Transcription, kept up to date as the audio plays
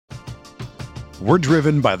We're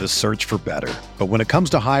driven by the search for better. But when it comes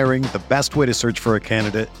to hiring, the best way to search for a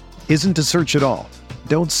candidate isn't to search at all.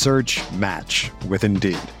 Don't search, match with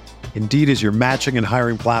Indeed. Indeed is your matching and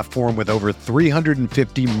hiring platform with over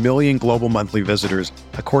 350 million global monthly visitors,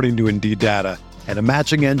 according to Indeed data, and a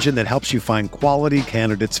matching engine that helps you find quality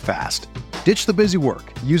candidates fast. Ditch the busy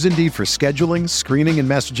work. Use Indeed for scheduling, screening, and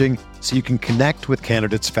messaging so you can connect with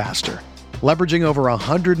candidates faster. Leveraging over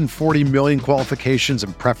 140 million qualifications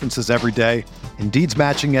and preferences every day, Indeed's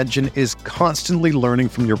matching engine is constantly learning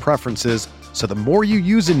from your preferences, so the more you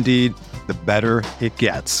use Indeed, the better it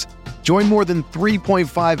gets. Join more than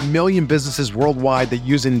 3.5 million businesses worldwide that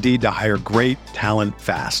use Indeed to hire great talent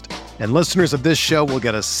fast. And listeners of this show will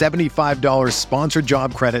get a $75 sponsored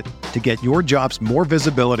job credit to get your jobs more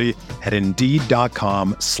visibility at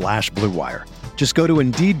Indeed.com/Blue Wire. Just go to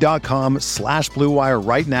Indeed.com/Blue Wire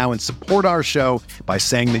right now and support our show by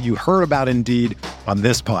saying that you heard about Indeed on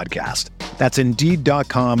this podcast. That's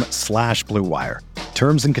Indeed.com/Blue Wire.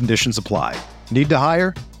 Terms and conditions apply. Need to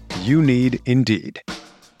hire? You need Indeed.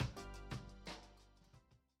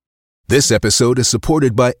 This episode is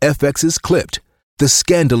supported by FX's Clipped, the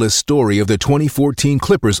scandalous story of the 2014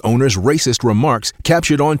 Clippers owner's racist remarks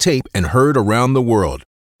captured on tape and heard around the world.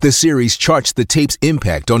 The series charts the tape's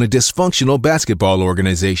impact on a dysfunctional basketball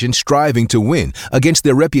organization striving to win against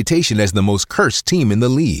their reputation as the most cursed team in the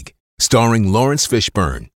league. Starring Lawrence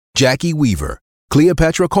Fishburne, Jackie Weaver,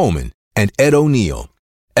 Cleopatra Coleman, and Ed O'Neill.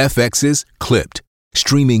 FX's Clipped,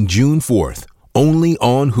 streaming June 4th, only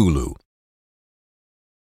on Hulu.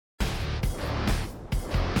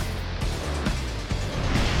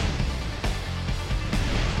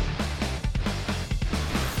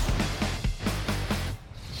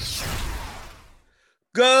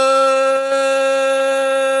 Good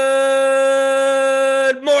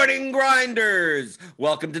morning, Grinders.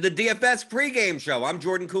 Welcome to the DFS pregame show. I'm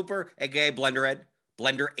Jordan Cooper, aka BlenderEd,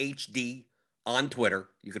 Blender HD on Twitter.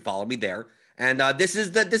 You can follow me there. And this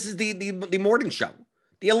is the morning show,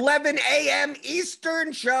 the 11 a.m.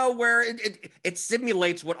 Eastern show, where it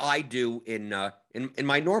simulates what I do in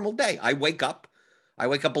my normal day. I wake up a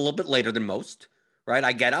little bit later than most. Right,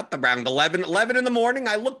 I get up around 11 in the morning.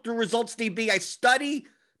 I look through Results DB. I study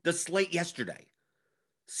the slate yesterday,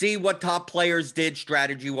 see what top players did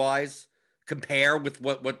strategy-wise, compare with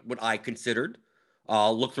what I considered.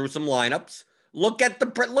 Look through some lineups. Look at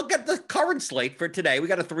the current slate for today. We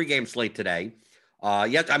got a 3-game slate today.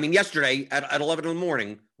 Yesterday at 11 in the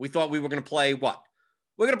morning, we thought we were going to play what?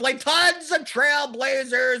 We're going to play tons of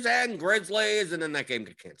Trailblazers and Grizzlies, and then that game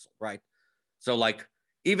got canceled, right? So,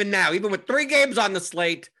 even now, even with 3 games on the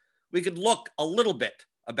slate, we could look a little bit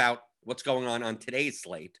about what's going on today's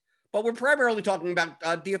slate. But we're primarily talking about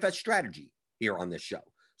DFS strategy here on this show.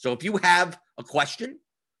 So if you have a question,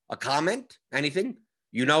 a comment, anything,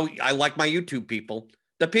 I like my YouTube people.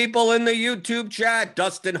 The people in the YouTube chat,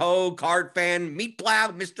 Dustin Ho, Card Fan, Meat Plow,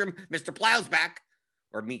 Mr. Plow's back.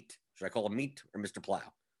 Or Meat. Should I call him Meat or Mr.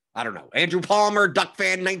 Plow? I don't know. Andrew Palmer, Duck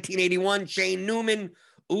Fan 1981, Shane Newman,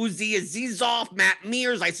 Uzi Azizov, Matt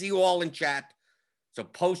Mears. I see you all in chat. So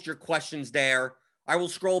post your questions there. I will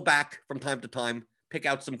scroll back from time to time, pick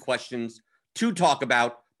out some questions to talk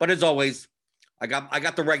about. But as always, I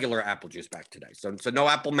got the regular apple juice back today. So no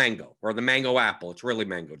apple mango or the mango apple. It's really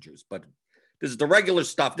mango juice. But this is the regular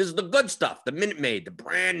stuff. This is the good stuff. The Minute Maid, the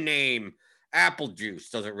brand name apple juice.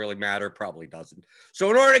 Doesn't really matter. Probably doesn't. So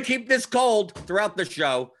in order to keep this cold throughout the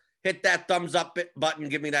show, hit that thumbs up button.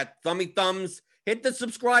 Give me that thummy thumbs. Hit the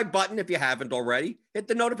subscribe button if you haven't already. Hit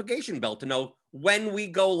the notification bell to know when we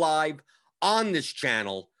go live on this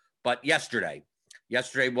channel. But yesterday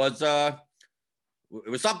was it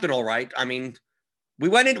was something, all right. I mean, we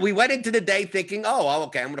went into the day thinking,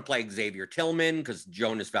 okay, I'm going to play Xavier Tillman because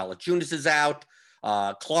Jonas Valanciunas is out.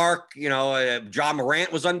 Clark, John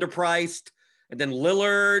Morant was underpriced, and then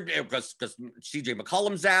Lillard because CJ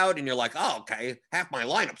McCollum's out, and you're like, oh, okay, half my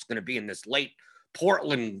lineup's going to be in this late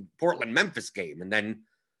Portland-Memphis game. And then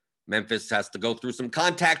Memphis has to go through some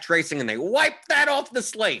contact tracing, and they wipe that off the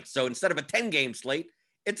slate. So instead of a 10-game slate,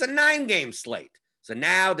 it's a 9-game slate. So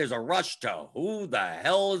now there's a rush to who the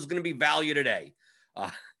hell is going to be value today.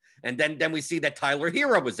 And then we see that Tyler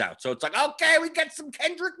Hero was out. So it's like, okay, we get some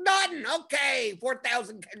Kendrick Nunn. Okay,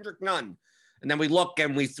 4,000 Kendrick Nunn. And then we look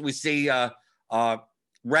and we see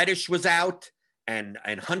Reddish was out and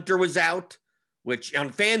Hunter was out, which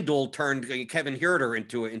on FanDuel turned Kevin Huerter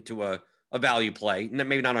into a value play.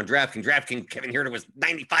 Maybe not on DraftKings. DraftKings, Kevin Huerter was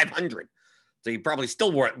 9,500. So you probably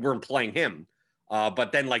still weren't playing him.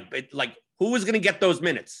 But then who was going to get those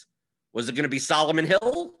minutes? Was it going to be Solomon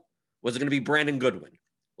Hill? Was it going to be Brandon Goodwin?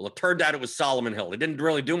 Well, it turned out it was Solomon Hill. He didn't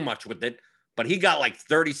really do much with it, but he got like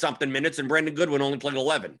 30-something minutes, and Brandon Goodwin only played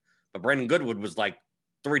 11. But Brandon Goodwin was like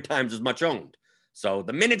 3 times as much owned. So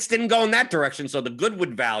the minutes didn't go in that direction, so the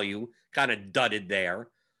Goodwin value kind of dudded there.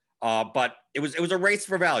 But it was a race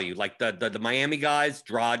for value. Like the Miami guys,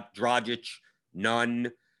 Dragic,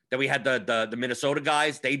 none. Then we had the Minnesota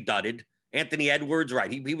guys, they dudded. Anthony Edwards,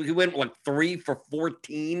 right? He went like 3 for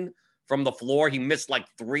 14 from the floor. He missed like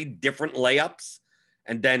 3 different layups.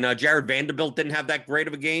 And then Jared Vanderbilt didn't have that great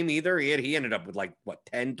of a game either. He ended up with like,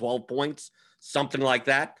 10, 12 points, something like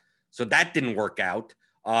that. So that didn't work out.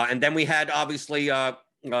 And then we had, obviously,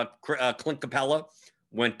 Clint Capella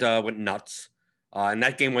went nuts. And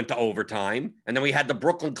that game went to overtime. And then we had the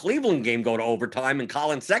Brooklyn-Cleveland game go to overtime, and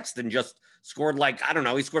Colin Sexton just scored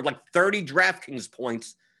he scored like 30 DraftKings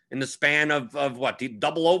points in the span of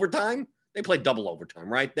double overtime? They played double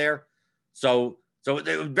overtime right there. So it was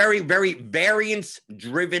a very, very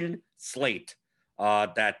variance-driven slate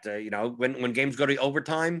when games go to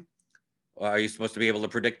overtime, are you supposed to be able to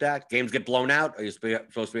predict that? Games get blown out. Are you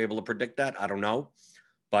supposed to be able to predict that? I don't know.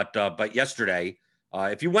 But yesterday,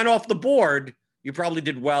 if you went off the board, you probably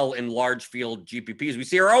did well in large field GPPs. We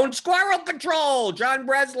see our own Squirrel Patrol, John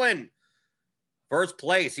Breslin. First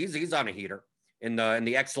place. He's on a heater in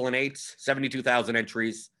the excellent eights, 72,000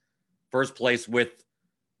 entries. First place with,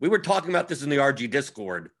 we were talking about this in the RG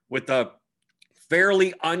Discord, with a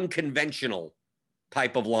fairly unconventional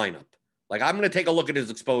type of lineup. Like, I'm going to take a look at his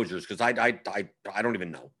exposures because I don't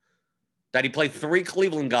even know. That he played 3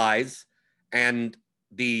 Cleveland guys, and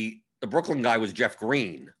the Brooklyn guy was Jeff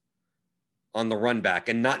Green on the run back,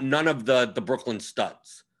 and none of the Brooklyn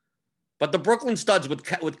studs. But the Brooklyn studs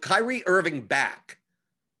with Kyrie Irving back,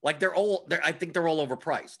 like I think they're all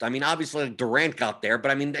overpriced. I mean, obviously Durant got there, but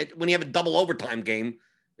I mean, when you have a double overtime game,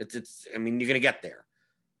 you're going to get there.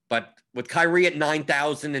 But with Kyrie at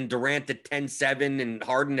 9,000 and Durant at 10,700 and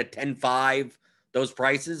Harden at 10,500, those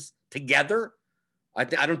prices together, I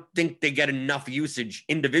don't think they get enough usage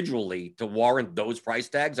individually to warrant those price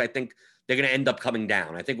tags. I think they're going to end up coming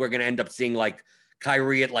down. I think we're going to end up seeing like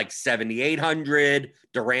Kyrie at like 7,800,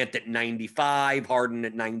 Durant at 95, Harden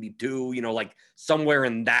at 92, like somewhere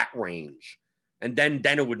in that range. And then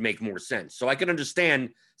it would make more sense. So I can understand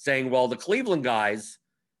saying, well, the Cleveland guys,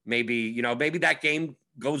 maybe that game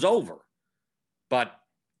goes over. But,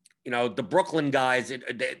 the Brooklyn guys,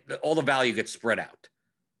 all the value gets spread out,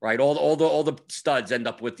 right? All the studs end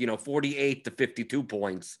up with, 48 to 52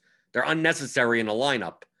 points. They're unnecessary in a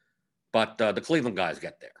lineup, but the Cleveland guys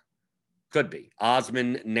get there. Could be.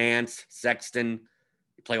 Osman, Nance, Sexton,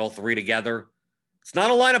 you play all 3 together. It's not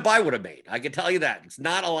a lineup I would have made. I can tell you that. It's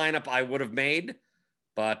not a lineup I would have made,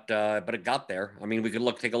 but it got there. I mean, we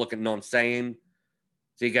could take a look at Non Saying.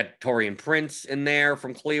 So you got Taurean Prince in there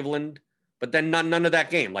from Cleveland, but then none of that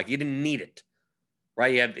game. Like, you didn't need it,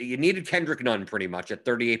 right? You needed Kendrick Nunn pretty much at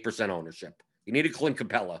 38% ownership. You needed Clint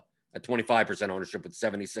Capella at 25% ownership with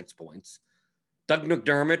 76 points. Doug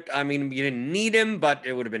McDermott, I mean, you didn't need him, but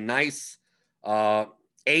it would have been nice.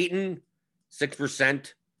 Ayton,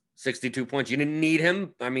 6%, 62 points. You didn't need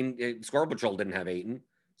him. I mean, Squirrel Patrol didn't have Ayton.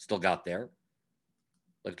 Still got there.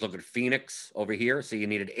 Let's look at Phoenix over here. So you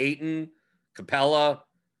needed Ayton, Capella.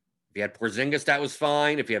 If you had Porzingis, that was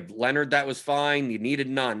fine. If you had Leonard, that was fine. You needed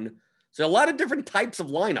none. So a lot of different types of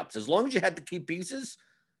lineups. As long as you had the key pieces,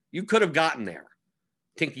 you could have gotten there.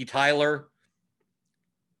 Tinky Tyler,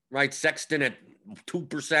 right? Sexton at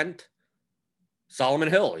 2%. Solomon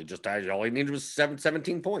Hill, all he needed was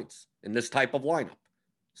 17 points in this type of lineup.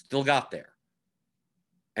 Still got there.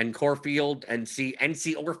 And Corfield, NC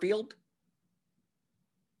Orfield.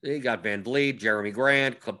 You got Van Vliet, Jeremy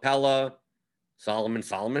Grant, Capella, Solomon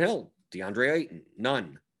Hill, DeAndre Ayton,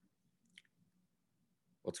 none.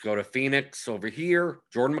 Let's go to Phoenix over here.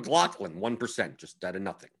 Jordan McLaughlin, 1%, just out of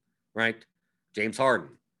nothing, right? James Harden,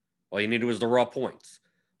 all you needed was the raw points.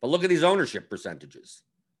 But look at these ownership percentages.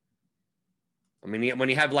 I mean, when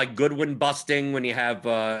you have like Goodwin busting, when you have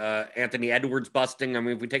Anthony Edwards busting, I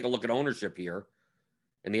mean, if we take a look at ownership here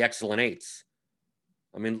in the excellent eights,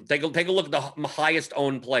 I mean, take a look at the highest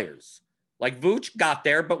owned players. Like Vooch got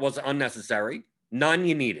there, but was unnecessary. None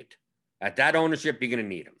you needed. At that ownership, you're going to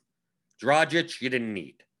need him. Dragic, you didn't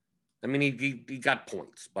need. I mean, he got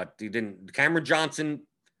points, but he didn't. Cameron Johnson,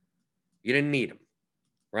 you didn't need him,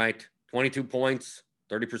 right? 22 points,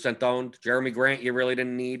 30% owned. Jeremy Grant, you really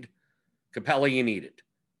didn't need. Capella, you needed.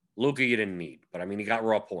 Luka, you didn't need. But, I mean, he got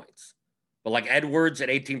raw points. But like Edwards at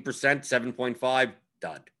 18%, 7.5,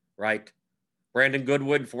 dud, right? Brandon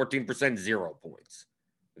Goodwin, 14%, 0 points.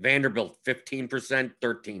 Vanderbilt, 15%,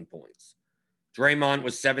 13 points. Draymond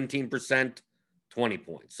was 17%, 20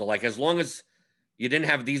 points. So, like, as long as you didn't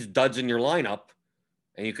have these duds in your lineup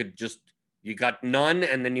and you could just You got none,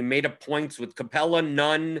 and then you made up points with Capella,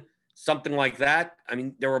 none, something like that. I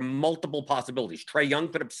mean, there were multiple possibilities. Trae Young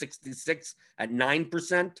put up 66 at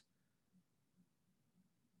 9%.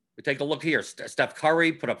 We take a look here. Steph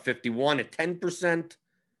Curry put up 51 at 10%.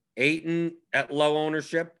 Ayton at low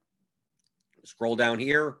ownership. Scroll down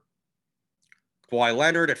here. Kawhi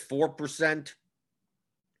Leonard at 4%.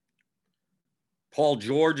 Paul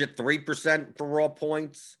George at 3% for raw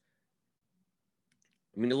points.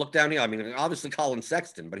 I mean, you look down here. I mean, obviously Colin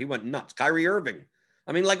Sexton, but he went nuts. Kyrie Irving.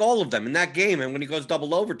 I mean, like all of them in that game. And when he goes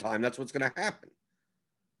double overtime, that's what's going to happen.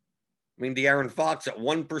 I mean, De'Aaron Fox at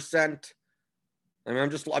 1%. I mean,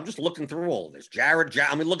 I'm just looking through all of this.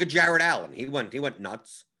 I mean, look at Jared Allen. He went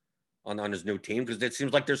nuts on his new team because it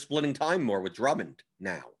seems like they're splitting time more with Drummond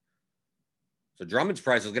now. So Drummond's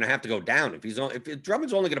price is going to have to go down if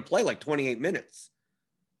Drummond's only going to play like 28 minutes.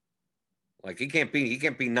 Like he can't be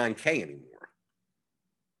 9K anymore.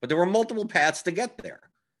 But there were multiple paths to get there.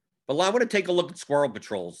 But I want to take a look at Squirrel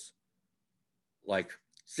Patrols. Like,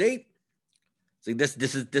 see, this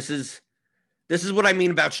is what I mean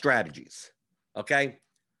about strategies. Okay,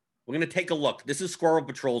 we're going to take a look. This is Squirrel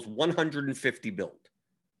Patrol's 150 build.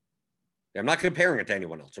 I'm not comparing it to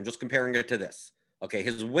anyone else. I'm just comparing it to this. Okay,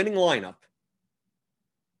 his winning lineup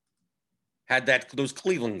had those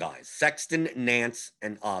Cleveland guys, Sexton, Nance,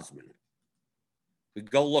 and Osman. We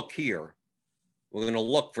go look here. We're going to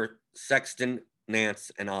look for Sexton,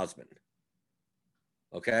 Nance, and Osman.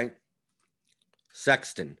 Okay?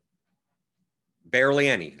 Sexton. Barely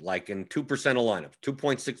any, like in 2% of lineups,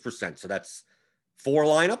 2.6%. So that's 4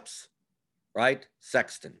 lineups, right?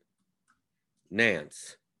 Sexton.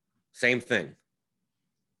 Nance. Same thing.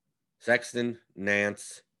 Sexton,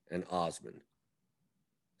 Nance, and Osman.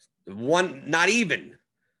 Not even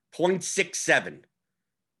 0.67,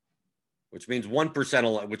 which means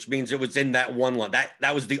 1%, which means it was in that one line.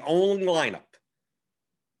 That was the only lineup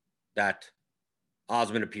that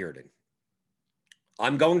Osman appeared in.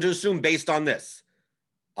 I'm going to assume based on this,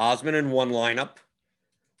 Osman in one lineup,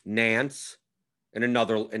 Nance in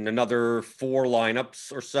another 4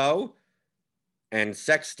 lineups or so, and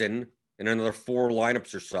Sexton in another 4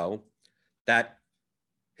 lineups or so, that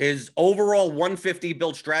his overall 150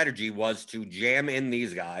 build strategy was to jam in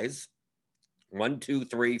these guys 1, 2,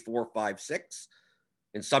 3, 4, 5, 6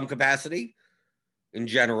 in some capacity in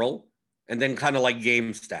general, and then kind of like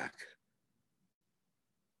game stack.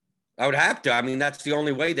 I would have to. I mean, that's the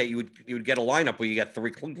only way that you would get a lineup where you get 3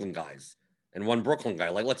 Cleveland guys and 1 Brooklyn guy.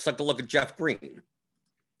 Like, let's take a look at Jeff Green.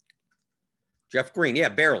 Jeff Green, yeah,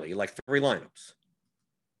 barely, like 3 lineups.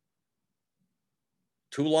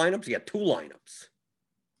 2 lineups? Yeah, 2 lineups.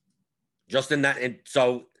 Just in that. And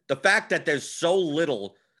so the fact that there's so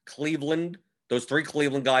little Cleveland, those 3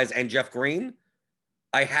 Cleveland guys and Jeff Green,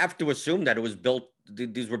 I have to assume that it was built,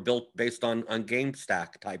 these were built based on game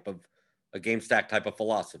stack type of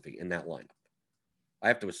philosophy in that lineup. I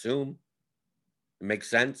have to assume. It makes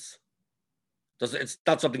sense. It's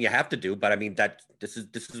not something you have to do, but I mean that this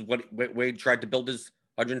is what Wade tried to build his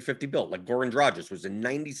 150 build. Like Goran Dragic was in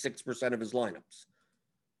 96% of his lineups.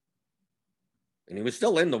 And he was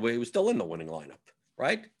still in the winning lineup,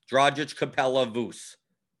 right? Dragic, Capella, Vus,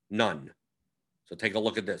 none. So take a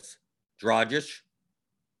look at this. Dragic,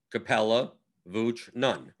 Capella, Vooch,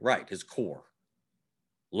 none. Right, his core.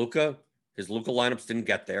 His Luka lineups didn't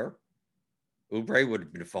get there. Oubre would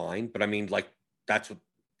have been fine, but I mean, like,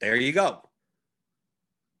 there you go.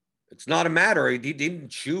 It's not a matter. He didn't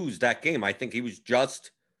choose that game. I think he was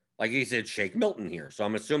just, like he said, Shake Milton here. So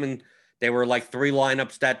I'm assuming they were like 3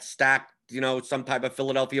 lineups that stacked, some type of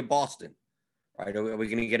Philadelphia, Boston. Right? Are we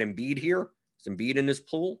going to get Embiid here? Is Embiid in this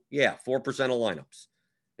pool? Yeah, 4% of lineups.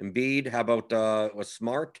 Embiid, how about was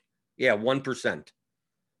Smart? Yeah, 1%.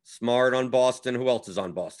 Smart on Boston. Who else is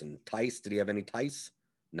on Boston? Tice. Did he have any Tice?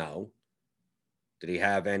 No. Did he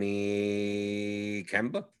have any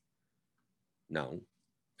Kemba? No.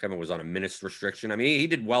 Kemba was on a minutes restriction. I mean, he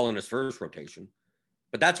did well in his first rotation.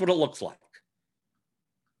 But that's what it looks like.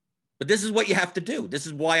 But this is what you have to do. This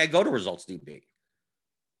is why I go to Results DB.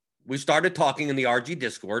 We started talking in the RG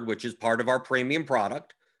Discord, which is part of our premium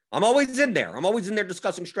product. I'm always in there. I'm always in there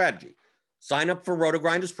discussing strategy. Sign up for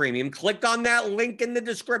RotoGrinders Premium. Click on that link in the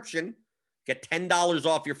description. Get $10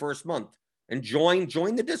 off your first month. And join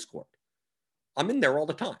the Discord. I'm in there all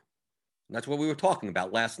the time. And that's what we were talking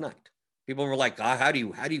about last night. People were like, how do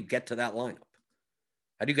you get to that lineup?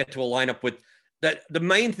 How do you get to a lineup with that? The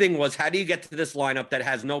main thing was, how do you get to this lineup that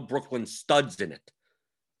has no Brooklyn studs in it?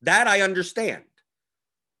 That I understand.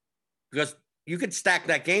 Because you could stack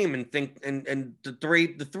that game and think, and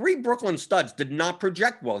the three Brooklyn studs did not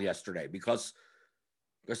project well yesterday because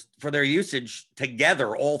because for their usage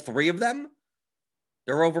together, all three of them,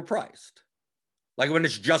 they're overpriced. Like when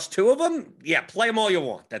it's just two of them, yeah, play them all you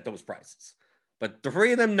want at those prices. But the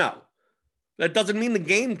three of them, no. That doesn't mean the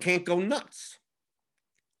game can't go nuts.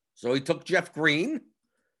 So he took Jeff Green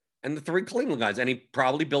and the three Cleveland guys, and he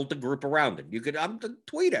probably built a group around him. You could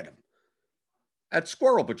tweet at him at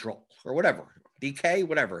Squirrel Patrol or whatever. DK,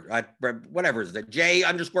 whatever. Whatever is that?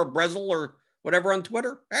 J_Brezel or whatever on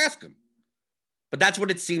Twitter? Ask him. But that's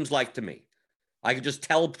what it seems like to me. I could just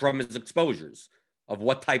tell from his exposures of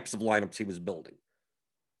what types of lineups he was building.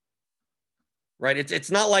 Right? It's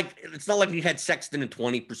not like he had Sexton at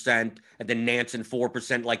 20% and then Nance at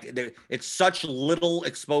 4%. Like it's such little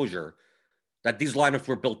exposure that these lineups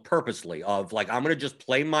were built purposely of like, I'm going to just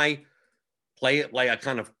play like a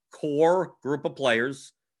kind of core group of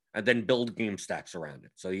players and then build game stacks around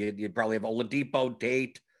it. So you'd probably have Oladipo,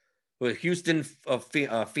 Tate, Houston,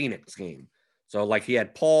 Phoenix game. So like he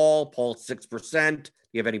had Paul 6%. Do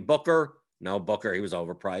you have any Booker? No, Booker, he was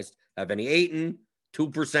overpriced. Have any Ayton?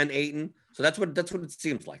 2% Ayton. So that's what it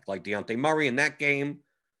seems like. Like Dejounte Murray in that game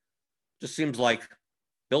just seems like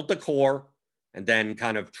built a core and then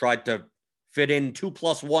kind of tried to fit in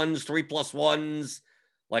 2+1s, 3+1s,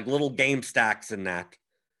 like little game stacks in that.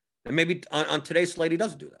 And maybe on today's slate, he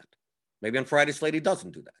doesn't do that. Maybe on Friday's slate, he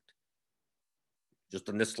doesn't do that. Just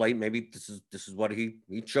on this slate, maybe this is what he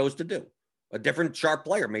chose to do. A different sharp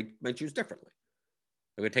player may choose differently.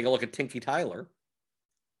 We're going to take a look at Tinky Tyler.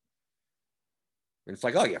 And it's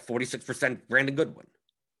like, oh yeah, 46% Brandon Goodwin.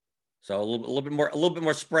 So a little bit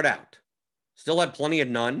more spread out. Still had plenty of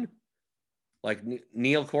none, like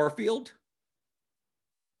Neil Corfield.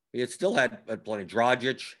 He still had plenty of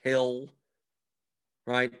Dragic, Hill,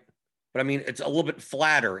 right? But I mean, it's a little bit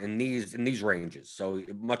flatter in these ranges. So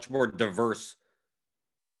much more diverse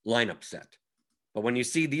lineup set. But when you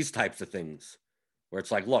see these types of things where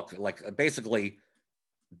it's like, look, like basically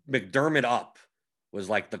McDermott up was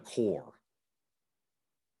like the core.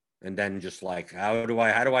 And then just like, how do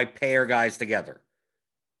I pair guys together?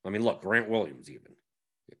 I mean, look, Grant Williams even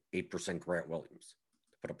 8% Grant Williams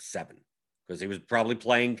put up 7 because he was probably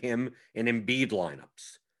playing him in Embiid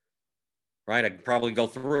lineups, right? I could probably go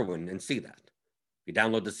through and see that. You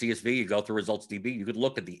download the CSV, you go through Results DB, you could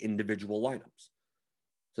look at the individual lineups.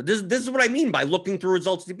 So this is what I mean by looking through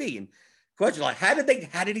Results DB. And question like, how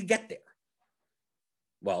did he get there?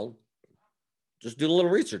 Well, just do a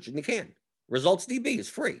little research and you can. Results DB is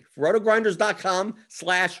free.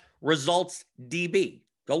 rotogrinders.com/resultsdb.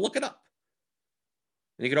 Go look it up.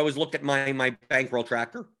 And you can always look at my bankroll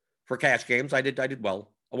tracker for cash games. I did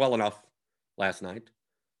well enough last night.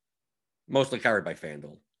 Mostly carried by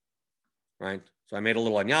FanDuel, right? So I made a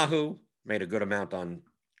little on Yahoo, made a good amount on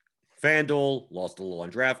FanDuel, lost a little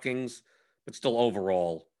on DraftKings, but still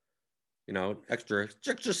overall, extra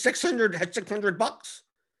just $600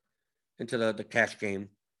 into the cash game.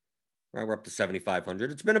 Right, we're up to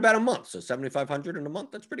 7,500. It's been about a month, so 7,500 in a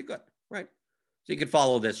month, that's pretty good, right? So you can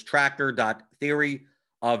follow this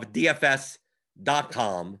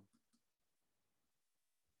tracker.theoryofdfs.com.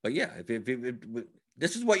 But yeah, if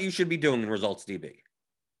this is what you should be doing in Results DB.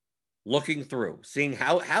 Looking through, seeing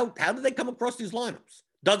how do they come across these lineups?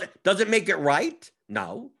 Does it make it right?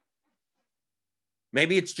 No.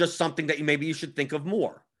 Maybe it's just something that you should think of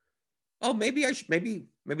more. Oh, maybe I should maybe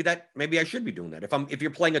I should be doing that. If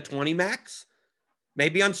you're playing a 20 max,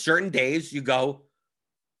 maybe on certain days you go,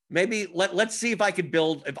 maybe let's see if I could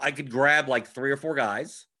grab like 3 or 4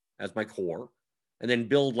 guys as my core and then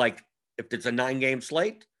build like, if it's a 9-game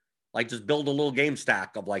slate, like just build a little game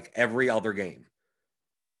stack of like every other game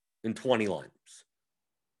in 20 lineups.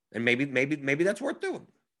 And maybe that's worth doing.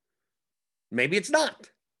 Maybe it's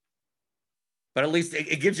not. But at least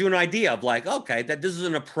it gives you an idea of like, okay, that this is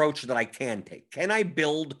an approach that I can take. Can I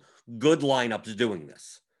build good lineups doing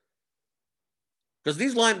this? Because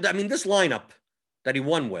this lineup that he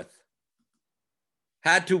won with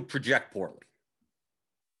had to project poorly.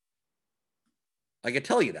 I can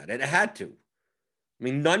tell you that. It had to. I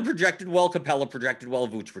mean, none projected well. Capella projected well.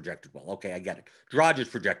 Vooch projected well. Okay, I get it. Dragic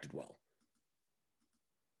projected well.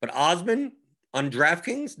 But Osman on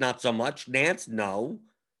DraftKings, not so much. Nance, no.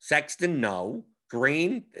 Sexton, no.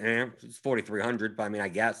 Green, it's 4,300, but I mean, I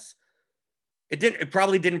guess. It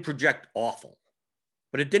probably didn't project awful,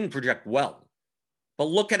 but it didn't project well. But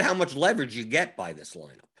look at how much leverage you get by this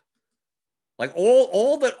lineup. Like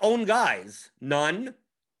all the own guys, none,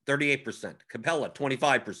 38%. Capella,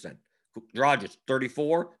 25%. Dragic,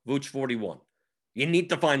 34%. Vooch, 41%. You need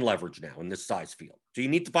to find leverage now in this size field. So you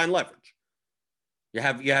need to find leverage. You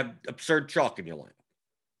have absurd chalk in your lineup.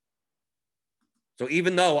 So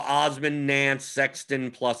even though Osman, Nance,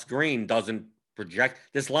 Sexton plus Green doesn't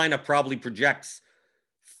This lineup probably projects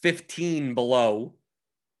 15 below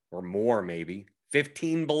or more, maybe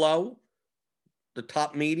 15 below the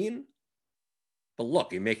top median. But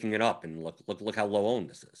look, you're making it up, and look how low owned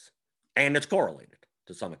this is. And it's correlated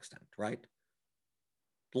to some extent, right?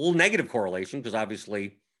 A little negative correlation because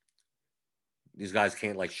obviously these guys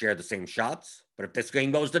can't like share the same shots. But if this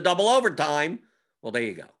game goes to double overtime, well, there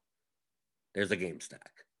you go. There's a game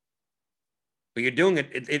stack. But you're doing it.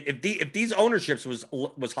 If these ownerships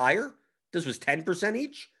was higher, this was 10%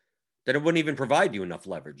 each, then it wouldn't even provide you enough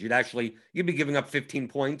leverage. You'd be giving up 15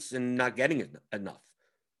 points and not getting it enough.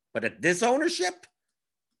 But at this ownership,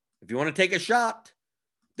 if you want to take a shot,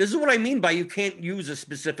 this is what I mean by you can't use a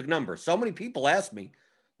specific number. So many people ask me,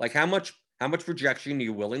 like, how much projection are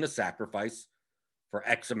you willing to sacrifice for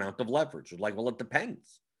X amount of leverage? Like, well, it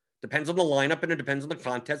depends. Depends on the lineup, and it depends on the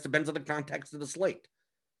contest, depends on the context of the slate.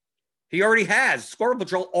 Squirrel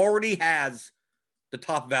Patrol already has the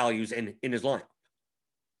top values in his lineup.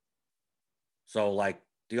 So, like,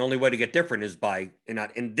 the only way to get different is by,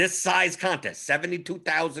 in this size contest,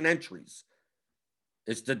 72,000 entries,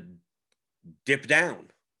 is to dip down.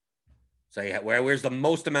 Say, where's the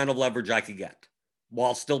most amount of leverage I could get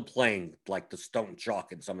while still playing like the stone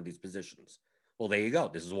chalk in some of these positions? Well, there you go.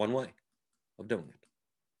 This is one way of doing it.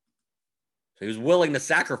 So he was willing to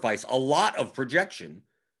sacrifice a lot of projection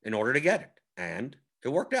in order to get it. And it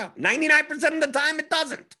worked out. 99% of the time, it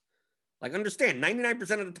doesn't. Like, understand, 99%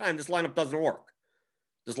 of the time, this lineup doesn't work.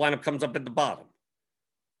 This lineup comes up at the bottom.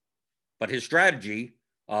 But his strategy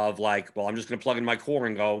of like, well, I'm just going to plug in my core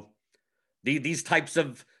and go, these types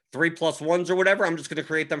of 3+1s or whatever, I'm just going to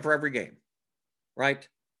create them for every game. Right?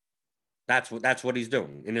 That's what he's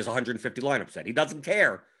doing in his 150 lineup set. He doesn't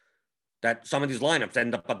care that some of these lineups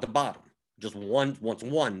end up at the bottom. Just wants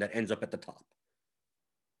one that ends up at the top.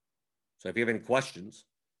 So if you have any questions,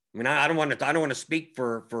 I mean, I don't want to speak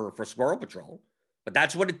for Squirrel Patrol, but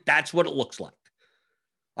that's what it looks like.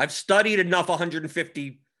 I've studied enough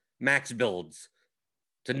 150 max builds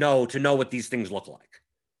to know what these things look like.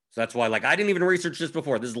 So that's why, like, I didn't even research this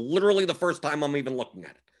before. This is literally the first time I'm even looking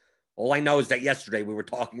at it. All I know is that yesterday we were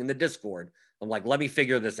talking in the Discord. I'm like, let me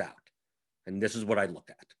figure this out. And this is what I look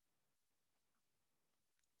at.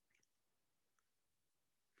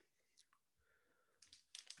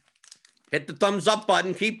 Hit the thumbs up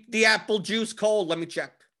button. Keep the apple juice cold. Let me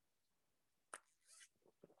check.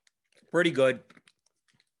 Pretty good.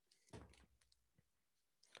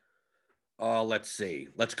 Let's see.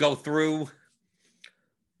 Let's go through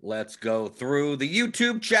the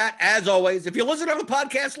YouTube chat. As always, if you listen on the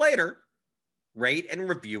podcast later, rate and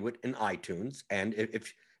review it in iTunes. And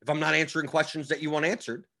if I'm not answering questions that you want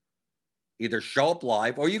answered, either show up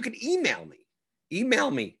live or you can email me.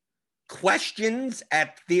 Email me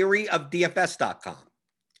questions@theoryofdfs.com.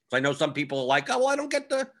 So I know some people are like, oh, well, I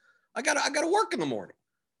gotta work in the morning.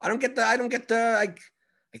 I can't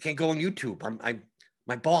go on YouTube.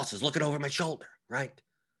 My boss is looking over my shoulder, right?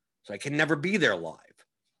 So I can never be there live,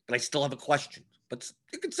 but I still have a question. But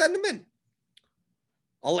you can send them in.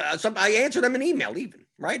 I answer them in email even,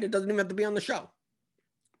 right? It doesn't even have to be on the show.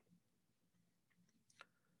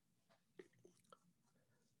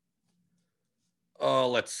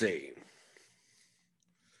 Let's see.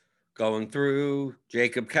 Going through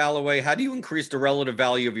Jacob Calloway. How do you increase the relative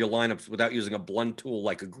value of your lineups without using a blunt tool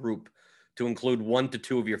like a group to include 1 to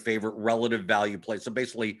 2 of your favorite relative value plays? So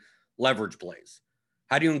basically leverage plays.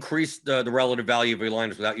 How do you increase the relative value of your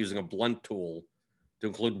lineups without using a blunt tool to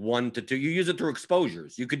include 1 to 2? You use it through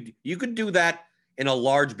exposures. You could do that in a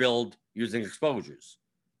large build using exposures,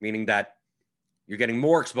 meaning that you're getting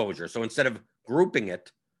more exposure. So instead of grouping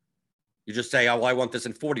it, you just say, oh, I want this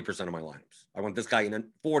in 40% of my lineups. I want this guy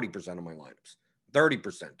in 40% of my lineups,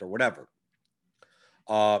 30% or whatever.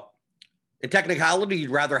 In technicality,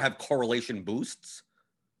 you'd rather have correlation boosts.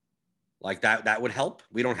 Like that would help.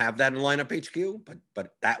 We don't have that in Lineup HQ,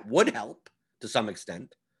 but that would help to some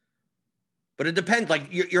extent. But it depends.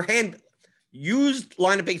 Like your hand, use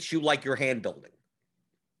Lineup HQ like your hand building.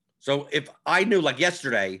 So if I knew, like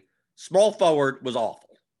yesterday, small forward was awful.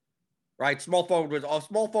 Right? Small forward,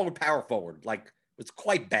 power forward, like, was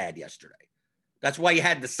quite bad yesterday. That's why you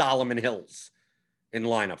had the Solomon Hills in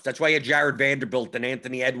lineups. That's why you had Jared Vanderbilt and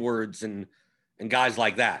Anthony Edwards and guys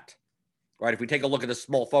like that. Right? If we take a look at the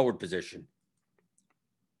small forward position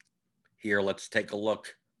here, let's take a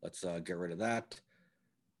look. Let's get rid of that.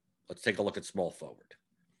 Let's take a look at small forward,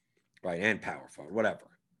 right? And power forward, whatever.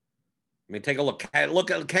 I mean, take a look.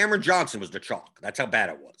 Look at Cameron Johnson was the chalk. That's how bad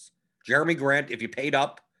it was. Jeremy Grant, if you paid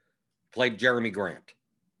up, played Jeremy Grant.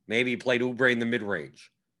 Maybe he played Oubre in the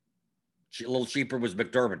mid-range. A little cheaper was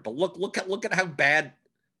McDermott. But look at how bad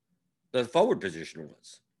the forward position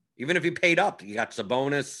was. Even if you paid up, you got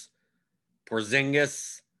Sabonis,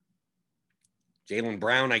 Porzingis, Jaylen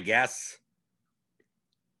Brown, I guess.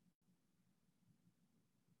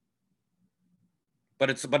 But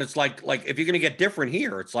it's like if you're going to get different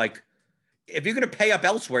here, it's like if you're going to pay up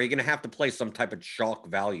elsewhere, you're going to have to play some type of chalk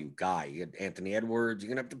value guy. Anthony Edwards, you're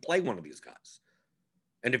going to have to play one of these guys.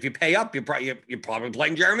 And if you pay up, you're probably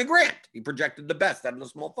playing Jeremy Grant. He projected the best out of the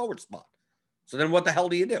small forward spot. So then what the hell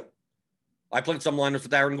do you do? I played some lineups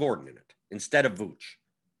with Aaron Gordon in it instead of Vooch.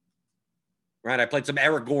 Right? I played some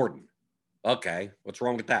Eric Gordon. Okay, what's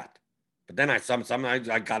wrong with that? But then I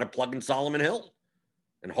got to plug in Solomon Hill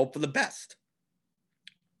and hope for the best.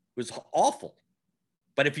 It was awful.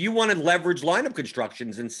 But if you wanted leverage lineup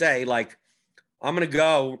constructions and say, like, I'm going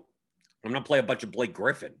to play a bunch of Blake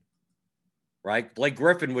Griffin, right? Blake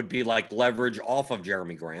Griffin would be like leverage off of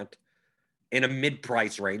Jeremy Grant in a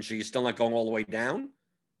mid-price range, so you're still not going all the way down.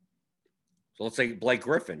 So let's say Blake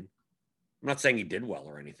Griffin. I'm not saying he did well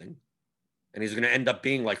or anything. And he's going to end up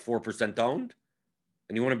being like 4% owned.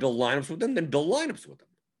 And you want to build lineups with him, then build lineups with him.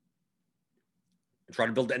 And try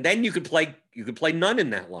to build, and then you could play none in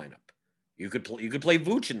that lineup. You could play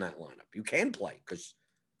Vooch in that lineup. You can play because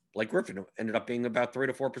Blake Griffin ended up being about 3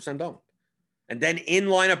 to 4% owned. And then in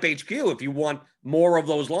lineup HQ, if you want more of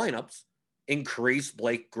those lineups, increase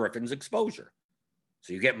Blake Griffin's exposure.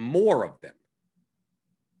 So you get more of them.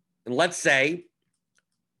 And let's say,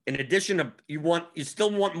 in addition to you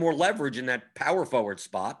still want more leverage in that power forward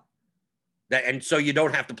spot. And so you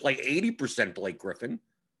don't have to play 80% Blake Griffin.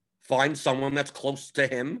 Find someone that's close to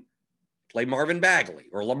him. Play Marvin Bagley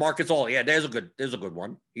or LaMarcus Aldridge. Yeah, there's a good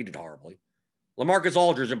one. He did horribly. LaMarcus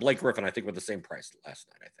Aldridge and Blake Griffin, I think, were the same price last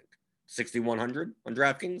night, I think. 6,100 on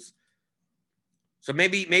DraftKings. So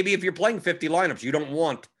maybe if you're playing 50 lineups, you don't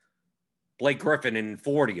want Blake Griffin in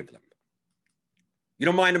 40 of them. You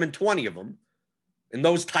don't mind him in 20 of them in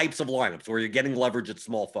those types of lineups where you're getting leverage at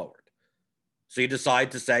small forward. So you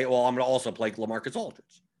decide to say, well, I'm going to also play LaMarcus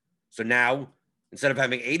Aldridge. So now, instead of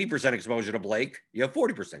having 80% exposure to Blake, you have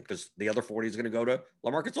 40% because the other 40 is going to go to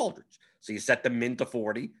LaMarcus Aldridge. So you set the min to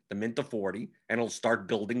 40, and it'll start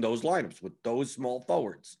building those lineups with those small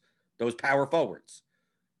forwards, those power forwards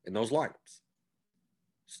in those lineups.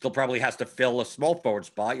 Still probably has to fill a small forward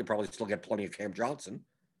spot. You probably still get plenty of Cam Johnson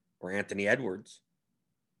or Anthony Edwards.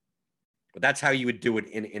 But that's how you would do it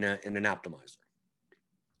in an optimizer.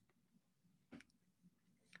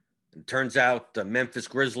 It turns out the Memphis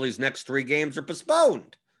Grizzlies' next 3 games are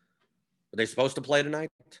postponed. Are they supposed to play tonight?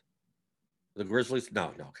 The Grizzlies?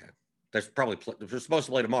 No, okay. They're supposed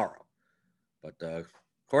to play tomorrow. But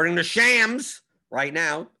according to Shams, right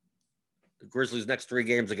now, the Grizzlies' next 3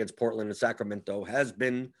 games against Portland and Sacramento has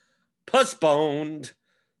been postponed.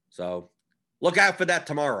 So look out for that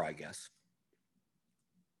tomorrow, I guess.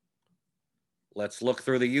 Let's look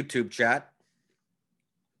through the YouTube chat.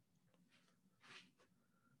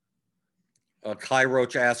 Kai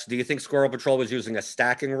Roach asks, do you think Squirrel Patrol was using a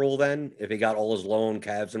stacking rule then if he got all his lone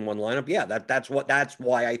Cavs in one lineup? Yeah, that's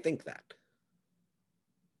why I think that.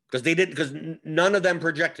 Because none of them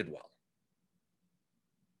projected well.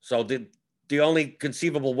 So the only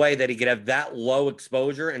conceivable way that he could have that low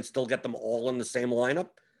exposure and still get them all in the same lineup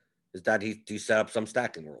is that he set up some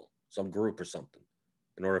stacking rule, some group or something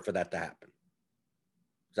in order for that to happen.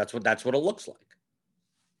 That's what it looks like.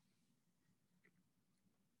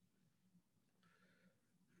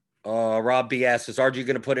 Rob B asks, is RG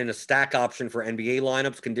going to put in a stack option for NBA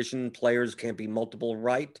lineups? Conditioned players can't be multiple,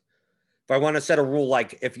 right? If I want to set a rule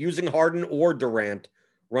like if using Harden or Durant,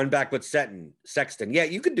 run back with Sexton. Yeah,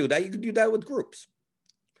 you could do that. You could do that with groups.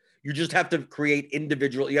 You just have to create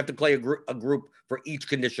individual. You have to play a group for each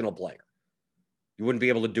conditional player. You wouldn't be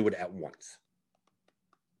able to do it at once.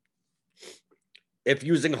 If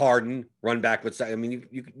using Harden, run back with Sexton. I mean,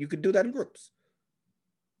 you could do that in groups.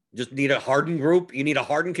 Just need a Harden group. You need a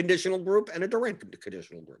Harden conditional group and a Durant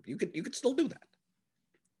conditional group. You could still do that.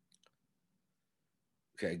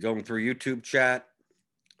 Okay, going through YouTube chat.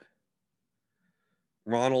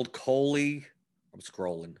 Ronald Coley. I'm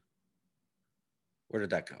scrolling. Where did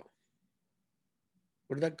that go?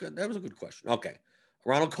 Where did that go? That was a good question. Okay.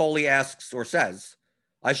 Ronald Coley asks or says,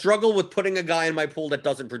 I struggle with putting a guy in my pool that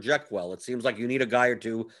doesn't project well. It seems like you need a guy or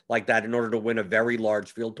two like that in order to win a very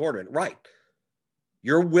large field tournament. Right.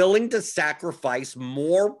 You're willing to sacrifice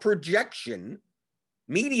more projection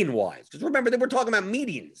median-wise. Because remember, they were talking about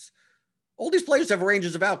medians. All these players have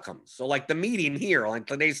ranges of outcomes. So like the median here, like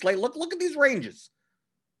today's slate, look at these ranges.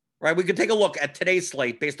 Right? We could take a look at today's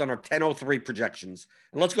slate based on our 1003 projections.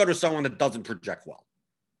 And let's go to someone that doesn't project well.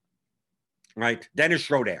 Right? Dennis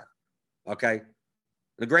Schroeder. Okay?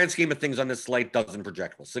 The grand scheme of things on this slate doesn't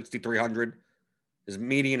project well. 6,300. His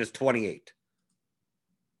median is 28.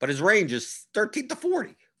 But his range is 13 to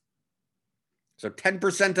 40. So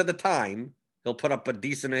 10% of the time, he'll put up a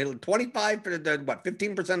decent, 25,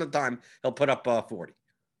 15% of the time, he'll put up 40.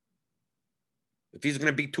 If he's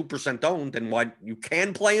going to be 2% owned, then why you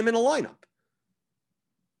can play him in a lineup.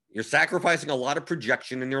 You're sacrificing a lot of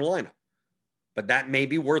projection in your lineup. But that may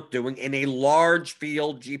be worth doing in a large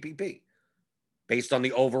field GPP based on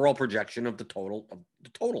the overall projection of the total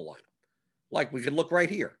lineup. Like we could look right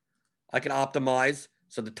here. I can optimize.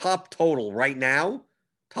 So the top total right now,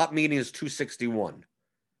 top median is 261.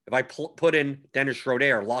 If I put in Dennis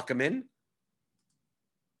Schroeder, lock him in,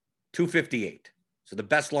 258. So the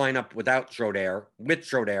best lineup without Schroeder, with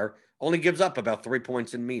Schroeder, only gives up about 3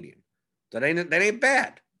 points in median. That ain't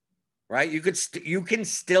bad, right? You can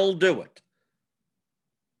still do it.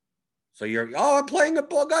 So I'm playing a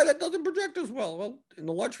ball guy that doesn't project as well. Well, in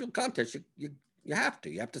the large field contest, you have to.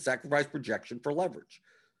 You have to sacrifice projection for leverage.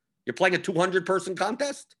 You're playing a 200-person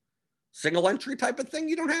contest, single entry type of thing,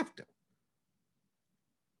 you don't have to.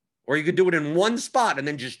 Or you could do it in one spot and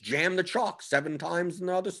then just jam the chalk 7 times in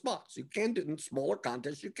the other spots. You can do it in smaller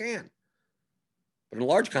contests, you can. But in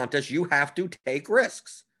large contests, you have to take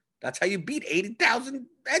risks. That's how you beat 80,000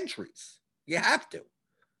 entries. You have to.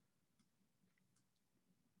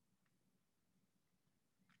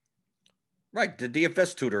 Right, the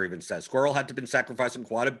DFS tutor even says Squirrel had to been sacrificing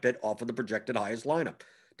quite a bit off of the projected highest lineup.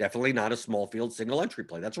 Definitely not a small field single entry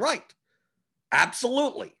play. That's right.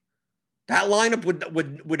 Absolutely. That lineup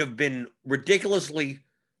would have been ridiculously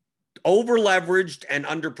over leveraged and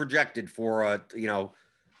under projected for a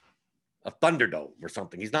Thunderdome or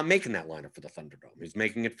something. He's not making that lineup for the Thunderdome. He's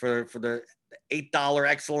making it for the $8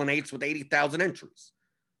 excellent eights with 80,000 entries.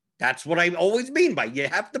 That's what I always mean by you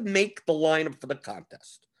have to make the lineup for the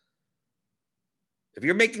contest. If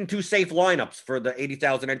you're making 2 safe lineups for the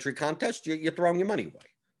 80,000 entry contest, you're throwing your money away.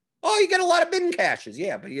 Oh, you get a lot of bin cashes.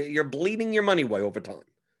 Yeah, but you're bleeding your money away over time.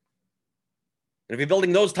 And if you're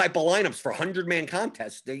building those type of lineups for 100-man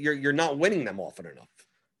contests, you're not winning them often enough,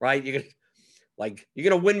 right? You're going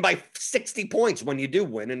to win by 60 points when you do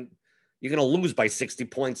win, and you're going to lose by 60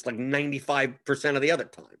 points like 95% of the other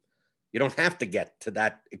time. You don't have to get to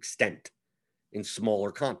that extent in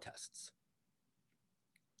smaller contests.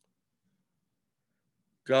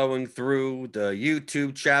 Going through the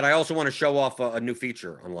YouTube chat, I also want to show off a new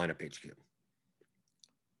feature on Lineup HQ.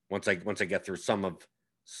 Once I get through some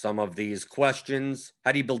of these questions,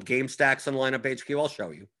 how do you build game stacks on Lineup HQ? I'll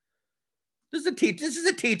show you. This is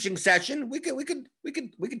a teaching session. We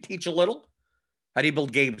could teach a little. How do you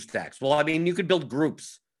build game stacks? Well, I mean, you could build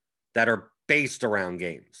groups that are based around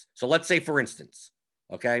games. So let's say, for instance,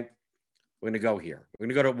 okay, we're going to go here. We're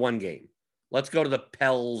going to go to one game. Let's go to the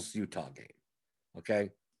Pels Utah game.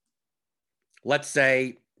 Okay. Let's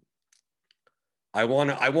say I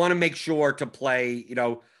want to make sure to play,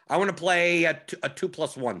 I want to play a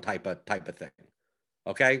 2+1 type of thing.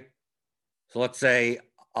 Okay. So let's say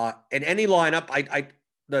in any lineup,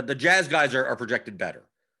 the Jazz guys are projected better.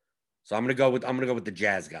 So I'm going to go with the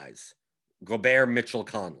Jazz guys. Gobert, Mitchell,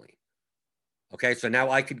 Conley. Okay. So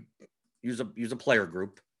now I could use a player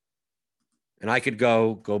group, and I could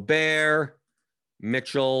go Gobert,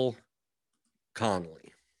 Mitchell, Conley.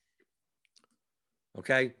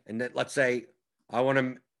 Okay. And then let's say I want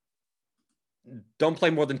to don't play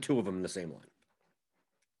more than 2 of them in the same lineup.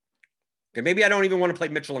 Okay. Maybe I don't even want to play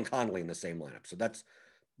Mitchell and Conley in the same lineup. So that's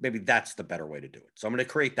the better way to do it. So I'm going to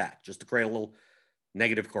create that just to create a little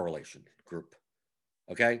negative correlation group.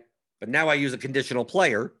 Okay. But now I use a conditional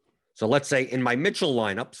player. So let's say in my Mitchell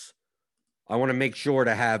lineups, I want to make sure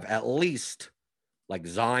to have at least like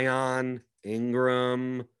Zion,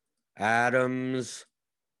 Ingram, Adams,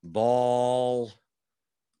 Ball,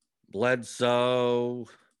 Bledsoe,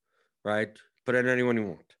 right? Put in anyone you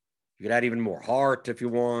want. You could add even more. Hart if you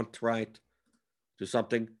want, right? Do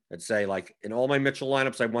something and say, like, in all my Mitchell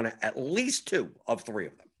lineups, I want at least 2 of 3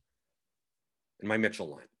 of them in my Mitchell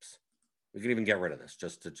lineups. We can even get rid of this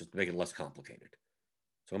just to make it less complicated.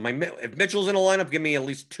 So if Mitchell's in a lineup, give me at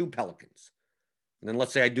least 2 Pelicans. And then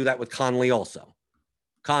let's say I do that with Conley also.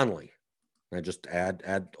 Conley. And I just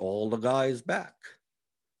add all the guys back,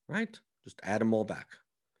 right? Just add them all back.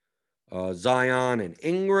 Zion and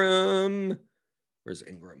Ingram. Where's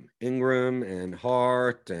Ingram? Ingram and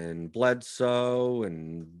Hart and Bledsoe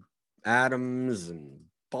and Adams and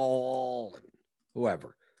Ball and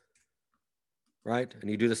whoever, right?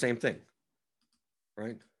 And you do the same thing,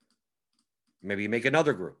 right? Maybe you make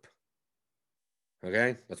another group.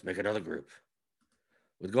 Okay, let's make another group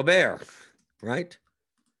with Gobert, right?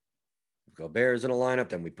 Gobert's in a lineup,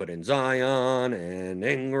 then we put in Zion and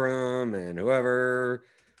Ingram and whoever,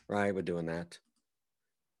 right? We're doing that.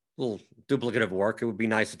 A little duplicative work. It would be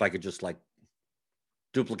nice if I could just like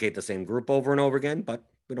duplicate the same group over and over again, but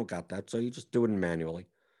we don't got that. So you just do it manually.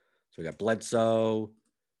 So we got Bledsoe,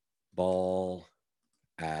 Ball,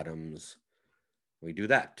 Adams. We do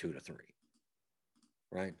that 2 to 3,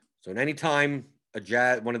 right? So at any time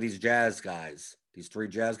one of these Jazz guys, these 3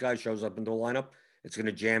 Jazz guys shows up into a lineup, it's going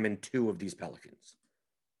to jam in 2 of these Pelicans.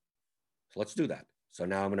 So let's do that. So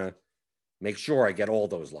now I'm going to make sure I get all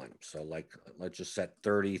those lineups. So like, let's just set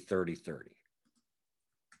 30, 30, 30.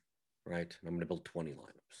 Right? I'm going to build 20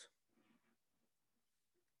 lineups.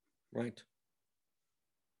 Right?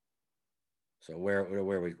 So where do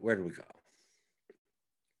we go?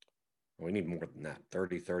 Well, we need more than that.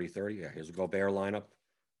 30, 30, 30. Yeah, here's a Gobert lineup.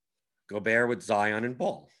 Gobert with Zion and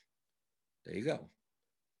Ball. There you go.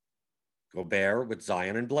 Gobert with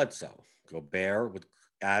Zion and Bledsoe. Gobert with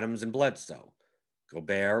Adams and Bledsoe.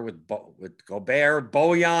 Gobert with Gobert,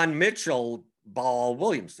 Bojan, Mitchell, Ball,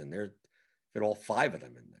 Williamson. There, fit all 5 of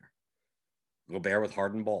them in there. Gobert with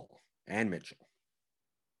Harden, Ball, and Mitchell.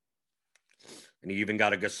 And you even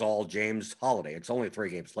got a Gasol, James, Holiday. It's only a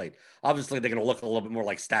 3-game slate. Obviously, they're going to look a little bit more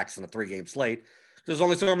like stacks in a 3-game slate. There's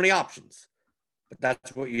only so many options. But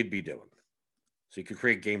that's what you'd be doing. So you could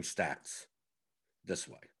create game stats this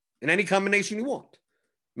way. In any combination you want.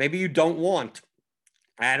 Maybe you don't want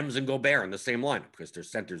Adams and Gobert in the same lineup because they're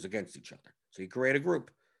centers against each other. So you create a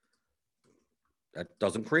group that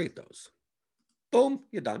doesn't create those. Boom,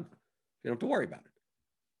 you're done. You don't have to worry about it.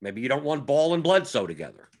 Maybe you don't want Ball and Bledsoe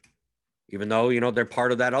together. Even though, they're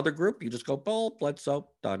part of that other group, you just go Ball, Bledsoe,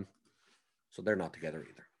 done. So they're not together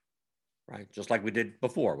either. Right? Just like we did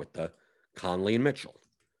before with the Conley and Mitchell.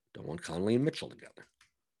 Don't want Conley and Mitchell together.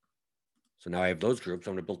 So now I have those groups.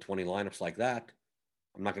 I'm going to build 20 lineups like that.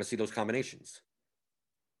 I'm not going to see those combinations.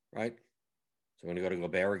 Right? So I'm going to go to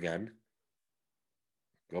Gobert again.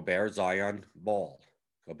 Gobert, Zion, Ball.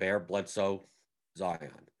 Gobert, Bledsoe, Zion.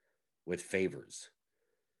 With favors.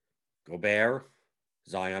 Gobert,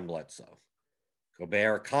 Zion, Bledsoe.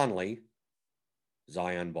 Gobert, Conley,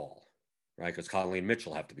 Zion, Ball. Right? Because Conley and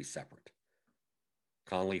Mitchell have to be separate.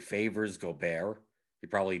 Conley favors Gobert. You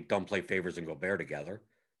probably don't play favors and Gobert together.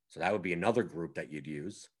 So that would be another group that you'd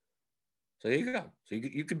use. So there you go. So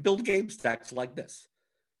you can build game stacks like this.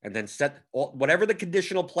 And then set whatever the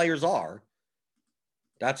conditional players are.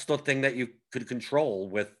 That's the thing that you could control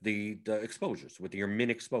with the exposures, with your min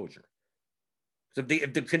exposure. So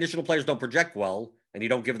if the conditional players don't project well and you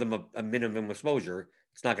don't give them a minimum exposure,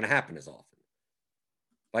 it's not going to happen as often.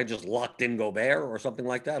 If I just locked in Gobert or something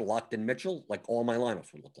like that, locked in Mitchell, like all my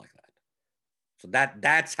lineups would look like that. So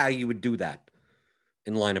that's how you would do that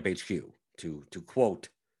in Lineup HQ, to quote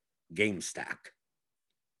game stack.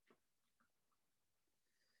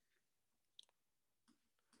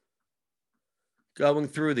 Going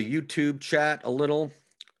through the YouTube chat a little,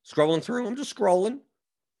 scrolling through. I'm just scrolling.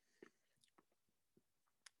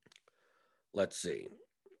 Let's see.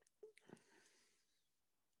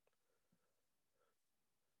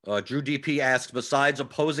 Drew DP asks, besides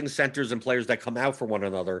opposing centers and players that come out for one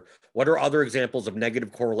another, what are other examples of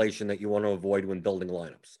negative correlation that you want to avoid when building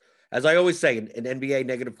lineups? As I always say, in NBA,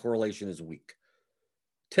 negative correlation is weak.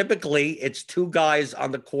 Typically, it's 2 guys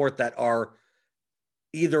on the court that are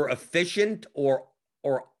either efficient or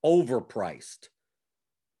overpriced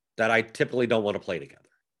that I typically don't want to play together.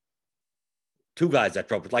 2 guys that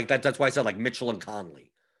drop, like that. That's why I said like Mitchell and Conley.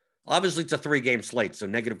 Obviously, it's a 3-game slate, so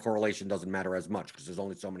negative correlation doesn't matter as much because there's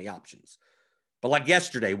only so many options. But like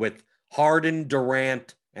yesterday with Harden,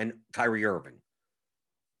 Durant, and Kyrie Irving,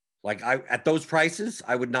 like at those prices,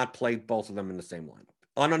 I would not play both of them in the same lineup.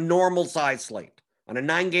 On a normal size slate. On a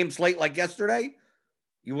 9-game slate like yesterday,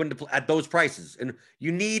 you wouldn't play at those prices. And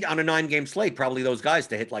you need on a 9-game slate probably those guys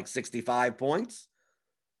to hit like 65 points.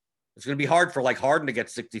 It's going to be hard for like Harden to get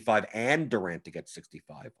 65 and Durant to get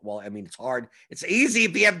 65. Well, I mean, it's hard. It's easy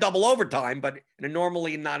if you have double overtime, but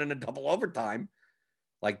normally not in a double overtime.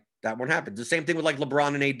 Like that won't happen. The same thing with like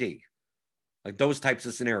LeBron and AD. Like those types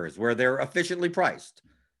of scenarios where they're efficiently priced.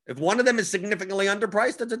 If one of them is significantly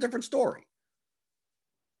underpriced, that's a different story.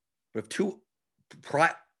 But if 2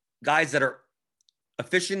 guys that are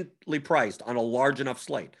efficiently priced on a large enough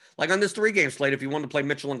slate. Like on this 3-game slate, if you want to play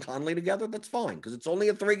Mitchell and Conley together, that's fine because it's only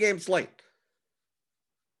a 3-game slate.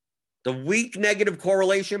 The weak negative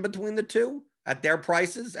correlation between the 2 at their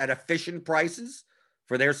prices, at efficient prices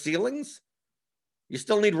for their ceilings, you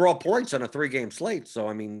still need raw points on a 3-game slate. So,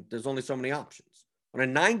 I mean, there's only so many options. On a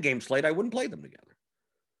 9-game slate, I wouldn't play them together.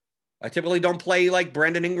 I typically don't play like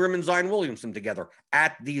Brandon Ingram and Zion Williamson together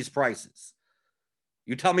at these prices.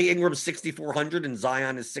 You tell me Ingram's 6,400 and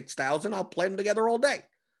Zion is 6,000, I'll play them together all day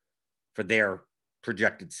for their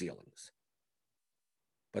projected ceilings.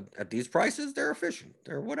 But at these prices, they're efficient.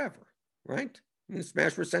 They're whatever, right? I mean,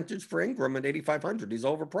 smash percentage for Ingram at 8,500. He's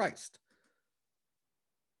overpriced.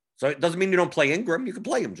 So it doesn't mean you don't play Ingram. You can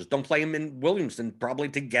play him. Just don't play him in Williamson, probably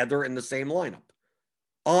together in the same lineup.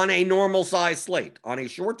 On a normal size slate. On a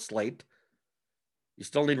short slate, you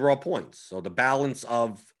still need raw points. So the balance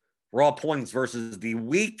of raw points versus the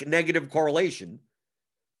weak negative correlation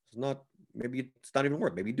is not, maybe it's not even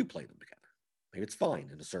worth. Maybe you do play them together. Maybe it's fine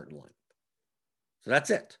in a certain lineup. So that's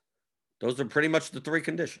it. Those are pretty much the three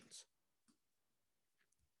conditions.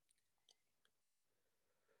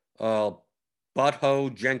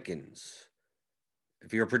 Butthole Jenkins.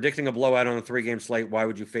 If you're predicting a blowout on a 3-game slate, why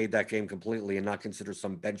would you fade that game completely and not consider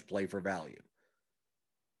some bench play for value?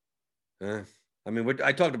 I mean,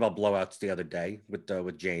 I talked about blowouts the other day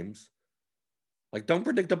with James. Like, don't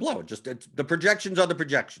predict a blowout. Just the projections are the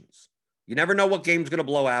projections. You never know what game's going to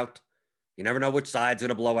blow out. You never know which side's going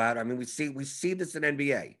to blow out. I mean, we see this in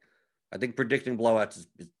NBA. I think predicting blowouts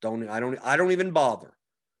I don't even bother.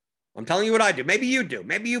 I'm telling you what I do. Maybe you do.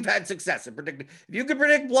 Maybe you've had success in predicting. If you can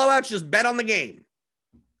predict blowouts, just bet on the game.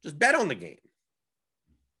 Just bet on the game.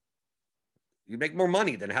 You make more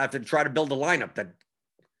money than have to try to build a lineup that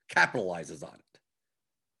capitalizes on it.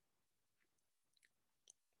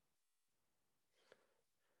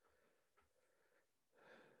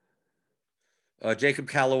 Jacob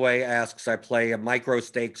Calloway asks, I play a micro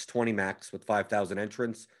stakes 20 max with 5,000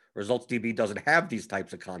 entrants. Results DB doesn't have these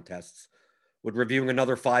types of contests. Would reviewing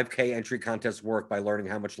another 5K entry contest work by learning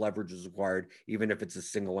how much leverage is required, even if it's a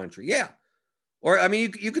single entry? Yeah. Or, I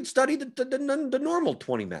mean, you could study the normal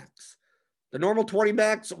 20 max. The normal 20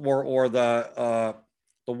 max or the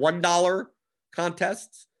 $1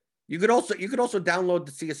 contests. You could also download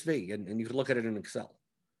the CSV and you could look at it in Excel.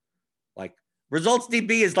 Like, Results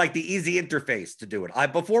DB is like the easy interface to do it.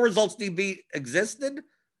 Before Results DB existed,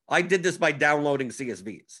 I did this by downloading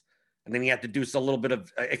CSVs. And then you have to do a little bit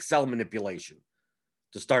of Excel manipulation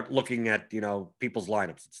to start looking at, people's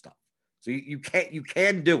lineups and stuff. So you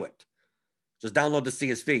can do it. Just download the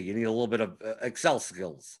CSV. You need a little bit of Excel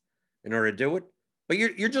skills in order to do it. But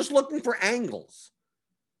you're just looking for angles.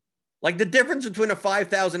 Like the difference between a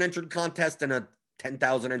 5,000 entry contest and a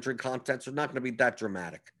 10,000 entry contest are not going to be that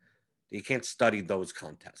dramatic. You can't study those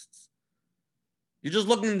contests. You're just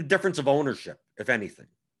looking at the difference of ownership, if anything.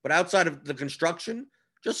 But outside of the construction,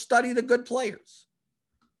 just study the good players.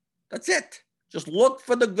 That's it. Just look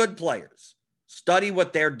for the good players. Study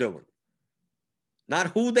what they're doing. Not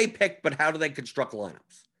who they pick, but how do they construct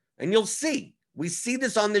lineups. And you'll see. We see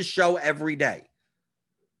this on this show every day.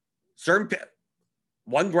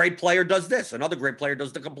 One great player does this. Another great player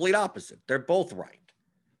does the complete opposite. They're both right.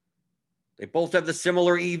 They both have the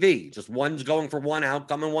similar EV. Just one's going for one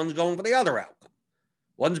outcome and one's going for the other outcome.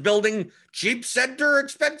 One's building cheap center,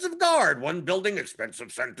 expensive guard. One building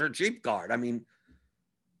expensive center, cheap guard. I mean,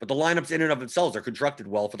 but the lineups in and of themselves are constructed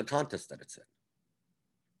well for the contest that it's in.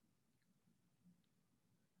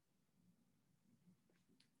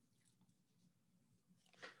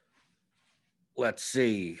 Let's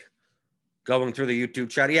see. Going through the YouTube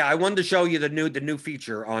chat. Yeah, I wanted to show you the new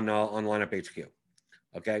feature on Lineup HQ.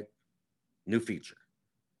 Okay? New feature.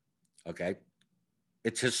 Okay?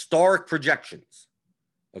 It's historic projections.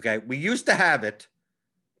 Okay? We used to have it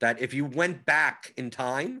that if you went back in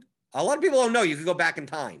time, a lot of people don't know you could go back in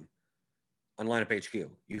time on Lineup HQ.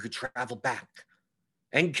 You could travel back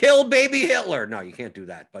and kill baby Hitler. No, you can't do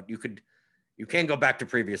that, but you can go back to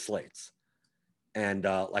previous slates. And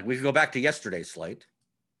like we could go back to yesterday's slate.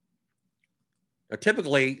 Now,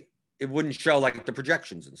 typically, it wouldn't show like the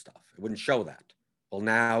projections and stuff. It wouldn't show that. Well,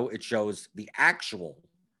 now it shows the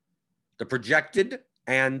projected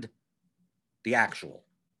and the actual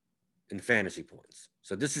in fantasy points.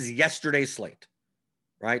 So this is yesterday's slate,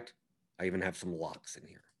 right? I even have some locks in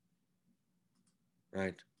here,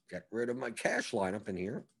 right? Get rid of my cash lineup in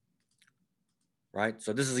here, right?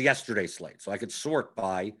 So this is yesterday's slate. So I could sort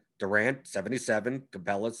by Durant, 77,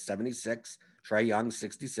 Capella, 76, Trae Young,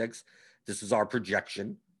 66. This is our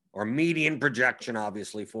projection, our median projection,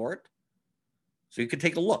 obviously, for it. So you could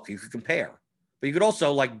take a look. You could compare. But you could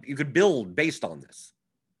also, you could build based on this.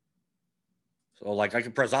 So, I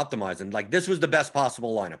could press optimize. And, this was the best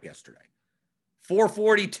possible lineup yesterday.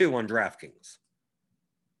 442 on DraftKings.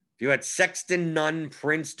 If you had Sexton, Nunn,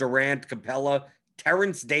 Prince, Durant, Capella,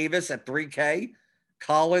 Terrence Davis at 3K,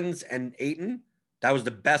 Collins, and Ayton, that was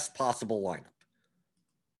the best possible lineup.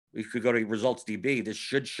 We could go to Results DB. This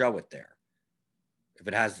should show it there. If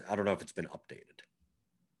it has, I don't know if it's been updated.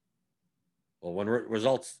 Well, when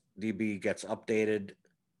Results DB gets updated,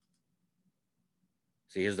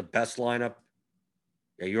 See, here's the best lineup.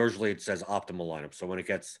 Yeah, usually it says optimal lineup. So when it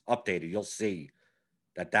gets updated, you'll see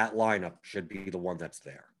that lineup should be the one that's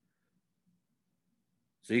there.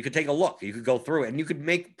 So you could take a look. You could go through it, and you could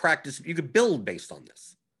make practice. You could build based on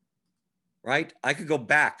this, right? I could go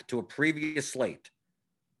back to a previous slate,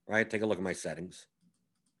 right? Take a look at my settings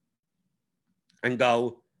and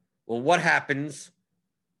go, well, what happens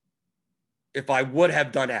if I would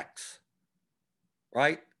have done X,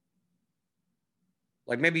 right?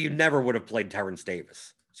 Like maybe you never would have played Terrence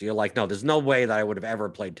Davis. So you're like, no, there's no way that I would have ever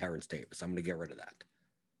played Terrence Davis. I'm going to get rid of that,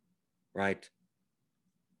 right?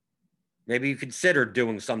 Maybe you consider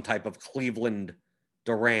doing some type of Cleveland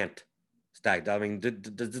Durant stack. I mean, do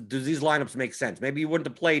these lineups make sense? Maybe you wouldn't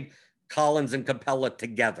have played Collins and Capella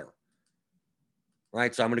together,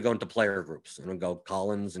 right? So I'm going to go into player groups. I'm going to go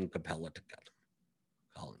Collins and Capella together.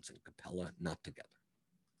 Collins and Capella not together.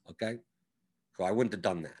 Okay? So I wouldn't have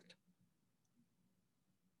done that.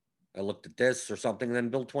 I looked at this or something and then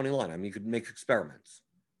build 20 line. I mean, you could make experiments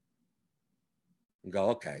and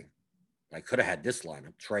go, okay, I could have had this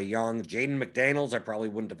lineup. Trae Young, Jaden McDaniels, I probably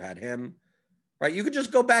wouldn't have had him, right? You could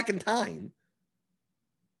just go back in time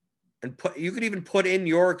and you could even put in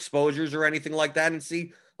your exposures or anything like that and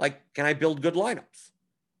see, like, can I build good lineups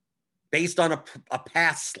based on a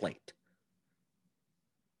past slate?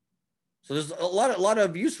 So there's a lot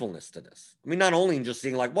of usefulness to this. I mean, not only in just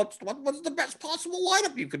seeing like what's the best possible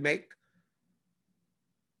lineup you could make,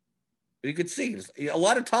 but you could see a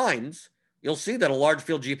lot of times you'll see that a large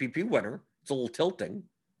field GPP winner, it's a little tilting,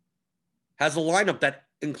 has a lineup that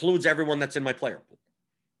includes everyone that's in my player pool.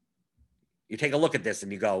 You take a look at this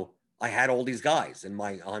and you go, I had all these guys in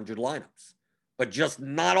my 100 lineups, but just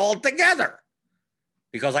not all together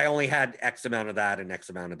because I only had X amount of that and X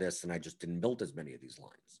amount of this, and I just didn't build as many of these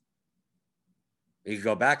lines. You can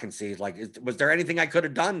go back and see, like, was there anything I could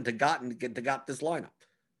have done to got this lineup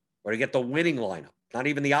or to get the winning lineup? Not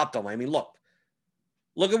even the optimal. I mean, look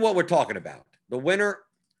at what we're talking about. The winner,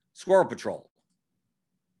 Squirrel Patrol,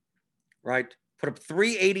 right? Put up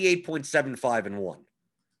 388.75 and won.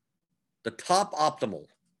 The top optimal,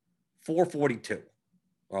 442.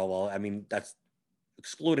 Well, I mean, that's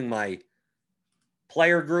excluding my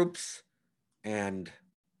player groups and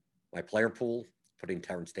my player pool, putting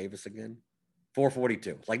Terrence Davis again.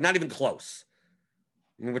 442. Like not even close.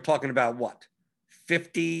 I mean, we're talking about what?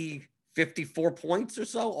 50, 54 points or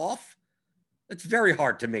so off? It's very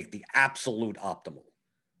hard to make the absolute optimal.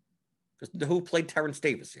 Because who played Terrence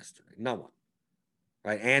Davis yesterday? No one.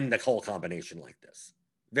 Right? And the whole combination like this.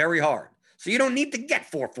 Very hard. So you don't need to get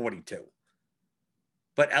 442.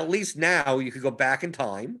 But at least now you could go back in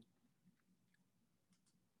time.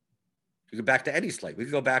 You could go back to any slate. We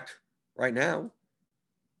could go back right now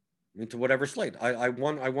into whatever slate. I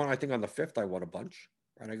won, I think on the 5th, I won a bunch.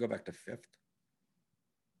 Right? I go back to 5th.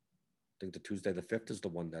 I think the Tuesday the 5th is the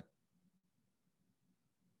one that.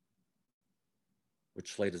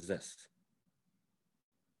 Which slate is this?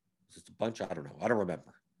 Is this a bunch? I don't know. I don't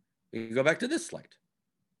remember. You can go back to this slate.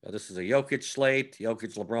 Now, this is a Jokic slate.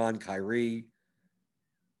 Jokic, LeBron, Kyrie.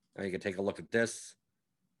 Now you can take a look at this.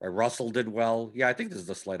 Right, Russell did well. Yeah, I think this is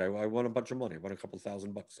the slate. I won a bunch of money. I won a couple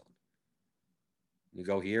 $1,000 on. You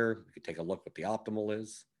go here. You can take a look what the optimal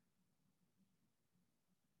is.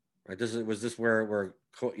 Right, this is where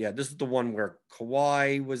this is the one where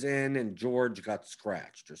Kawhi was in and George got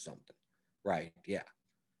scratched or something. Right, yeah.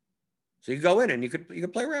 So you go in and you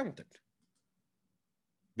could play around with it.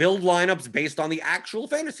 Build lineups based on the actual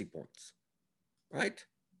fantasy points. Right?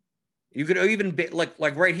 You could even be like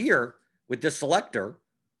right here with this selector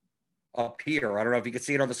up here. I don't know if you can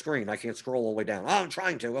see it on the screen. I can't scroll all the way down. Oh, I'm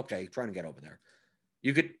trying to. Okay, trying to get over there.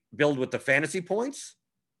 You could build with the fantasy points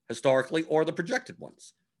historically or the projected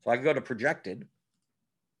ones. So I can go to projected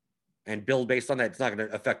and build based on that. It's not going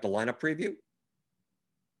to affect the lineup preview.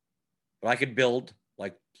 But I could build,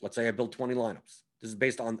 like, let's say I build 20 lineups. This is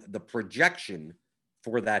based on the projection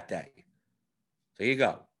for that day. So here you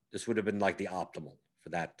go. This would have been like the optimal for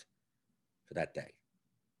that day.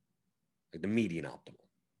 Like the median optimal.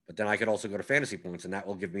 But then I could also go to fantasy points, and that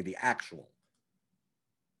will give me the actual.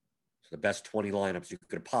 So the best 20 lineups you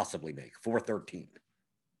could possibly make, 413.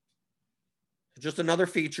 So just another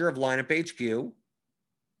feature of Lineup HQ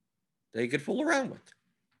that you could fool around with.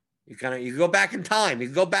 You go back in time. You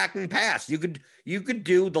can go back in past. You could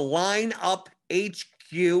do the Lineup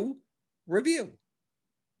HQ review.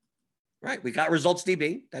 Right? We got Results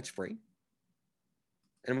DB. That's free.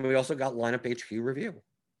 And we also got Lineup HQ review.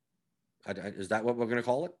 Is that what we're going to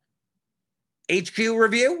call it? HQ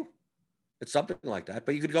review? It's something like that.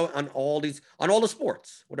 But you could go on all the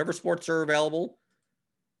sports. Whatever sports are available,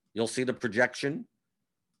 you'll see the projection.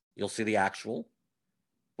 You'll see the actual.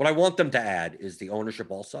 What I want them to add is the ownership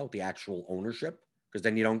also, the actual ownership, because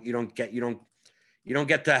then you don't get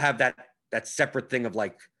to have that separate thing of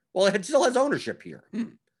like, well, it still has ownership here.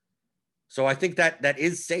 So I think that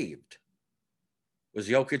is saved. Was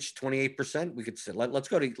Jokic 28%? We could say, let's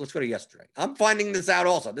go to yesterday. I'm finding this out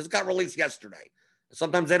also. This got released yesterday.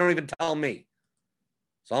 Sometimes they don't even tell me.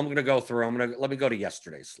 So I'm gonna go through. Let me go to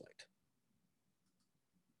yesterday's slate.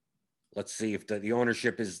 Let's see if the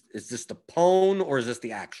ownership is this the pwn or is this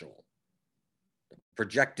the actual? The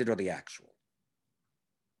projected or the actual?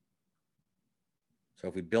 So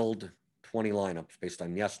if we build 20 lineups based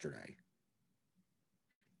on yesterday,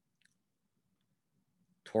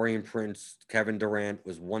 Taurean Prince, Kevin Durant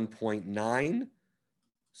was 1.9.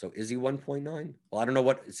 So is he 1.9? Well, I don't know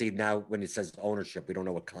what. See, now when it says ownership, we don't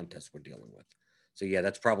know what contest we're dealing with. So yeah,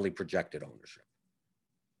 that's probably projected ownership.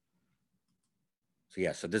 So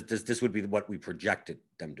yeah, so this would be what we projected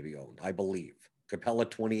them to be owned, I believe. Capella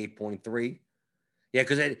 28.3. Yeah,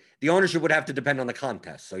 because the ownership would have to depend on the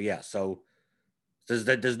contest. So yeah, so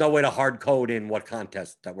there's no way to hard code in what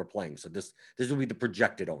contest that we're playing. So this would be the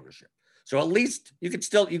projected ownership. So at least you could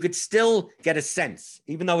still get a sense,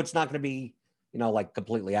 even though it's not going to be, like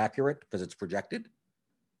completely accurate because it's projected.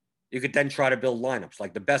 You could then try to build lineups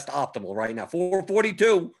like the best optimal right now,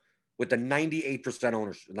 442 with the 98%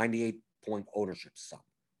 ownership, 98-point ownership sum.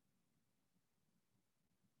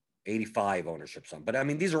 85 ownership sum. But I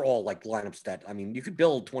mean, these are all like lineups that, you could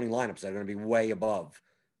build 20 lineups that are going to be way above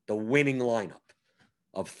the winning lineup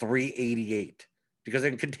of 388 because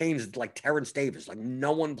it contains like Terrence Davis. Like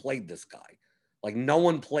no one played this guy. Like no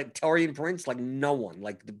one played Taurean Prince. Like no one.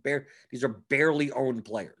 Like these are barely owned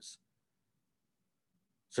players.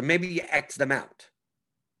 So maybe you X them out,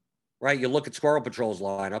 right? You look at Squirrel Patrol's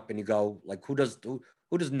lineup and you go like, who does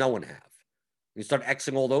no one have? You start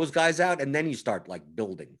Xing all those guys out, and then you start like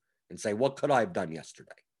building and say, what could I have done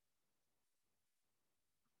yesterday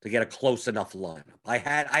to get a close enough lineup? I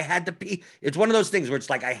had to be. It's one of those things where it's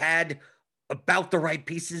like I had about the right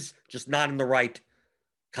pieces, just not in the right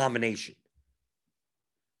combination.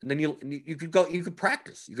 And then you could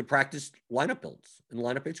practice. You could practice lineup builds in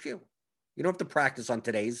Lineup HQ. You don't have to practice on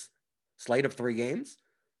today's slate of 3 games.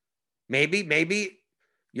 Maybe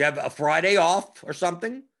you have a Friday off or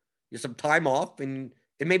something. You have some time off, and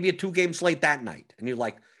it may be a 2-game slate that night. And you're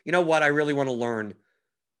like, you know what? I really want to learn,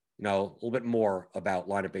 a little bit more about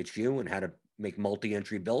Lineup HQ and how to make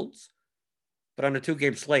multi-entry builds. But on a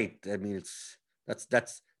 2-game slate, that's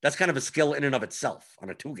kind of a skill in and of itself on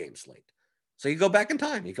a 2-game slate. So you go back in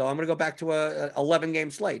time. You go, I'm going to go back to a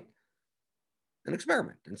 11-game slate and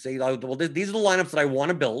experiment and say, well, these are the lineups that I want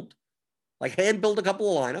to build. Like hand build a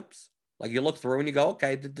couple of lineups. Like you look through and you go,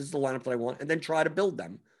 okay, this is the lineup that I want, and then try to build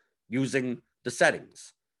them using the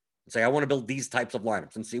settings. And say, I want to build these types of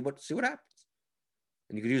lineups and see what happens.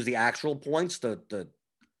 And you can use the actual points, the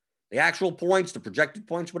projected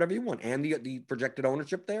points, whatever you want, and the projected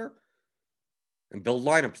ownership there, and build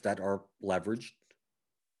lineups that are leveraged,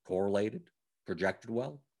 correlated, projected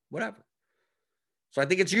well, whatever. So I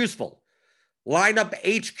think it's useful. Lineup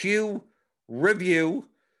HQ review.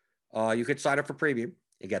 You could sign up for premium.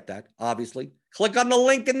 You get that, obviously. Click on the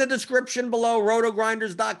link in the description below,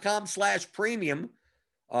 rotogrinders.com/premium.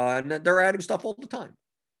 And they're adding stuff all the time.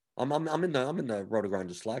 I'm in the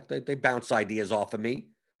RotoGrinders Slack. They bounce ideas off of me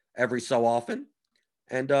every so often.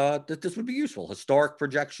 And this would be useful. Historic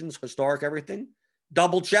projections, historic everything.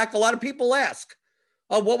 Double check. A lot of people ask,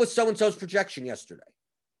 oh, what was so-and-so's projection yesterday?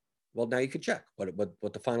 Well, now you can check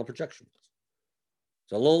what the final projection was.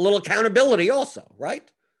 So a little accountability also, right?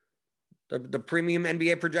 The premium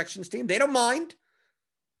NBA projections team, they don't mind,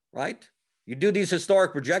 right? You do these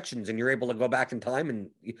historic projections and you're able to go back in time and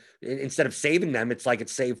instead of saving them, it's like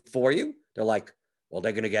it's saved for you. They're like, well,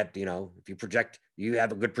 they're going to get, if you project, you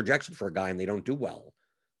have a good projection for a guy and they don't do well.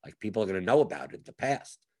 Like people are going to know about it in the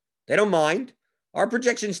past. They don't mind. Our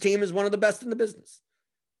projections team is one of the best in the business.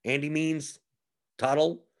 Andy Means,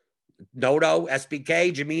 Tuttle, Noto,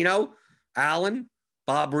 SBK, Jamino, Allen,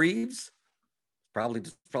 Bob Reeves. Probably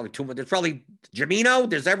too much. There's probably Jamino.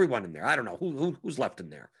 There's everyone in there. I don't know who's left in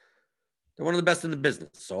there. They're one of the best in the business.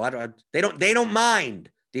 So they don't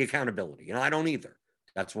mind the accountability. I don't either.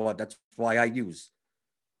 That's why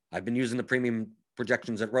I've been using the premium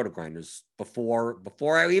projections at RotoGrinders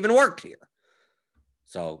before I even worked here.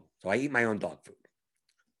 So I eat my own dog food.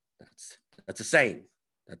 That's a saying.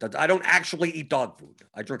 I don't actually eat dog food.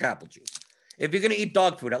 I drink apple juice. If you're going to eat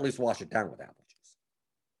dog food, at least wash it down with apple juice.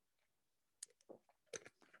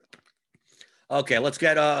 Okay, let's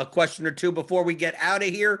get a question or two before we get out of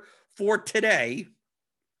here for today.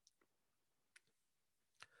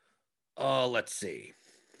 Let's see.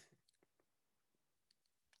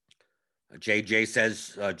 JJ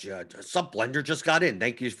says, sup, Blender just got in.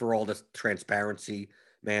 Thank you for all this transparency,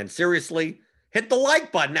 man. Seriously, hit the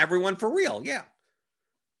like button, everyone, for real. Yeah.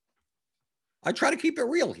 I try to keep it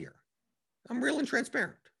real here. I'm real and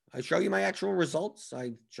transparent. I show you my actual results.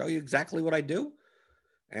 I show you exactly what I do.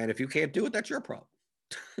 And if you can't do it, that's your problem.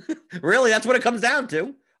 Really, that's what it comes down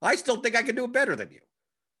to. I still think I can do it better than you.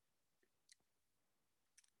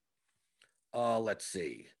 Let's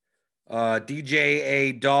see. DJ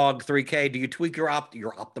A Dog 3K, do you tweak your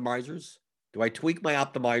optimizers? Do I tweak my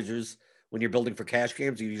optimizers when you're building for cash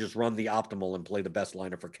games, or you just run the optimal and play the best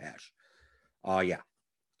lineup for cash? Yeah.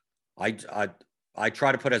 I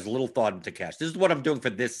try to put as little thought into cash. This is what I'm doing for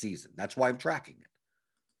this season. That's why I'm tracking it.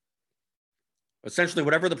 Essentially,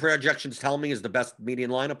 whatever the projections tell me is the best median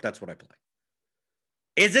lineup, that's what I play.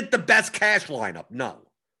 Is it the best cash lineup? No.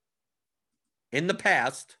 In the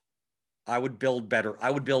past, I would build better. I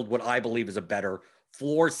would build what I believe is a better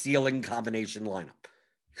floor-ceiling combination lineup.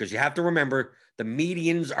 Because you have to remember, the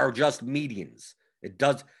medians are just medians. It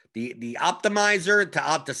does the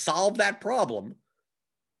optimizer to solve that problem,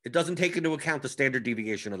 it doesn't take into account the standard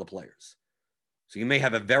deviation of the players. So you may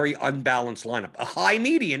have a very unbalanced lineup, a high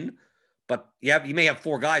median, but you may have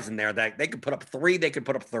 4 guys in there that they could put up 3, they could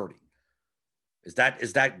put up 30. Is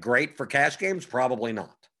that great for cash games? Probably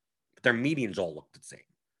not. But their medians all look the same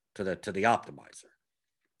to the optimizer.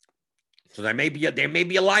 So there may be a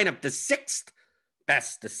lineup, the 6th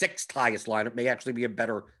best, the 6th highest lineup may actually be a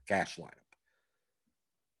better cash lineup.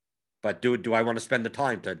 But do I want to spend the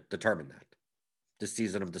time to determine that? This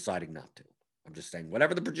season I'm deciding not to. I'm just saying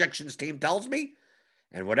whatever the projections team tells me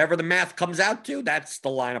and whatever the math comes out to, that's the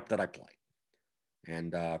lineup that I play.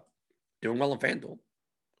 And doing well in FanDuel.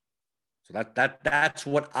 So that's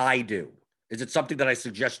what I do. Is it something that I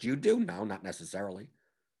suggest you do? No, not necessarily.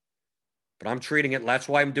 But I'm treating it, that's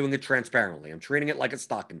why I'm doing it transparently. I'm treating it like a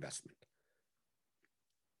stock investment.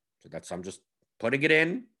 So I'm just putting it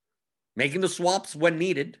in, making the swaps when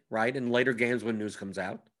needed, right? In later games when news comes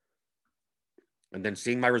out. And then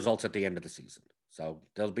seeing my results at the end of the season. So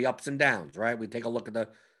there'll be ups and downs, right? We take a look at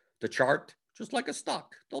the chart, just like a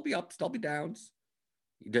stock. There'll be ups, there'll be downs.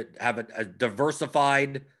 You have a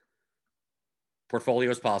diversified portfolio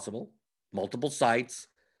as possible, multiple sites,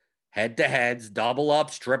 head-to-heads, double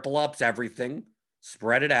ups, triple ups, everything.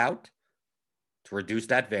 Spread it out to reduce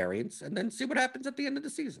that variance, and then see what happens at the end of the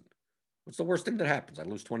season. What's the worst thing that happens? I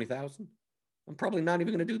lose 20,000? I'm probably not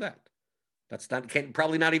even going to do that. That's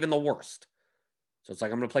probably not even the worst. So it's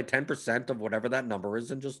like I'm going to play 10% of whatever that number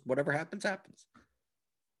is, and just whatever happens, happens.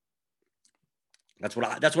 That's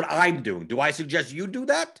what I'm doing. Do I suggest you do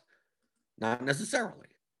that? Not necessarily.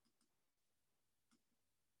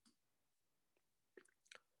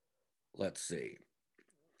 Let's see.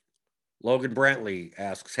 Logan Brantley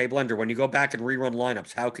asks, hey, Blender, when you go back and rerun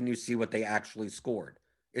lineups, how can you see what they actually scored?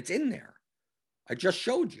 It's in there. I just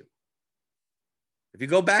showed you. If you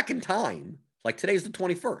go back in time, like today's the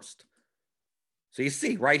 21st. So you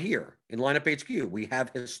see right here in Lineup HQ, we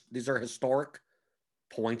have these are historic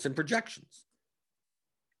points and projections.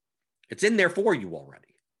 It's in there for you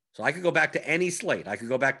already. So I could go back to any slate. I could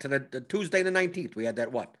go back to the Tuesday the 19th. We had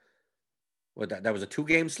that that was a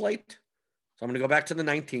 2-game slate. So I'm going to go back to the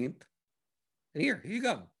 19th. And here you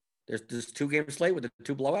go. There's this 2-game slate with the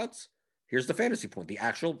 2 blowouts. Here's the fantasy point. The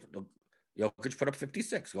actual Jokic put up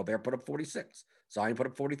 56. Gobert put up 46. Zion put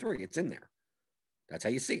up 43. It's in there. That's how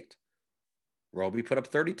you see it. Roby put up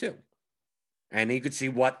 32. And you could see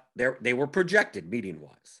what they were projected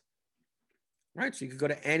median-wise. Right? So you could go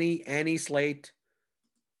to any slate.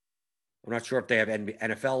 I'm not sure if they have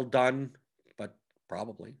NFL done, but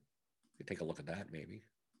probably. You could take a look at that, maybe.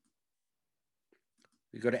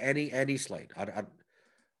 You go to any slate. I don't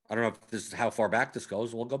know if this is how far back this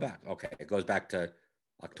goes. We'll go back. Okay, it goes back to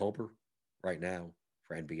October right now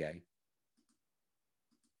for NBA.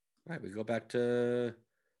 All right, we go back to,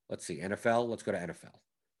 let's see, NFL. Let's go to NFL.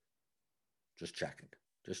 Just checking.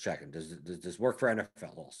 Does this work for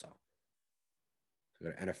NFL also? So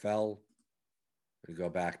go to NFL. We go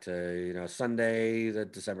back to, Sunday, the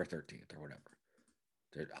December 13th or whatever.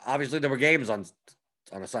 Obviously, there were games on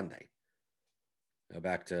a Sunday. Go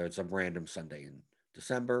back to some random Sunday in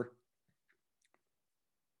December.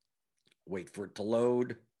 Wait for it to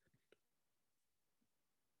load.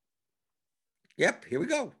 Yep, here we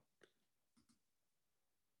go.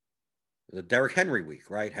 The Derrick Henry week,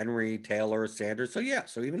 right? Henry, Taylor, Sanders. So yeah,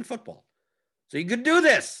 so even football. So you could do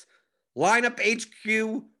this. Lineup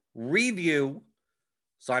HQ review.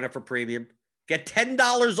 Sign up for premium. Get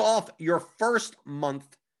 $10 off your first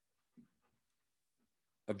month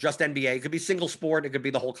of just NBA. It could be single sport. It could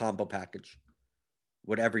be the whole combo package.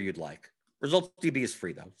 Whatever you'd like. Results DB is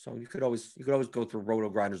free though, so you could always go through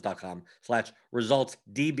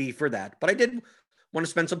rotogrinders.com/resultsdb for that. But I did want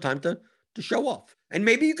to spend some time to show off, and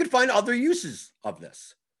maybe you could find other uses of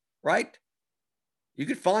this, right? You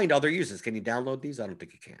could find other uses. Can you download these? I don't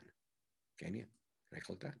think you can. Can you? Can I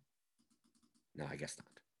click that? No, I guess not.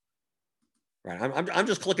 Right, I'm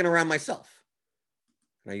just clicking around myself.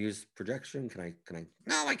 Can I use projection? Can I?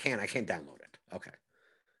 No, I can't. I can't download it. Okay.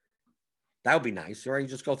 That would be nice, or you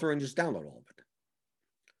just go through and just download all of it.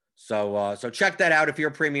 So check that out if you're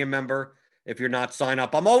a premium member. If you're not, sign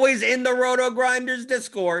up. I'm always in the Roto Grinders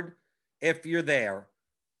Discord. If you're there,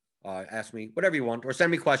 ask me whatever you want, or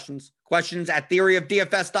send me questions. Questions at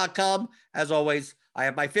theoryofdfs.com. As always, I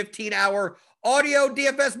have my 15-hour audio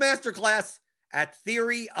DFS masterclass at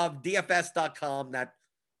theoryofdfs.com. That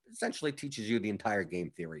essentially teaches you the entire game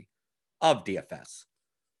theory of DFS.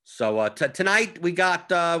 So tonight we got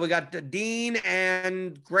Dean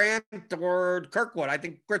and Grant or Kirkwood. I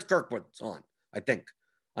think Chris Kirkwood's on. I think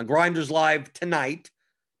on Grinders Live tonight.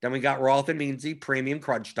 Then we got Roth and Meansy premium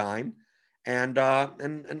crunch time, and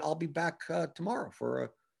I'll be back tomorrow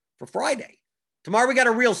for Friday. Tomorrow we got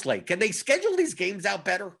a real slate. Can they schedule these games out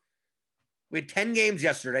better? We had 10 games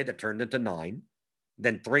yesterday that turned into 9,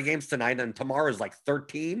 then 3 games tonight, and tomorrow is like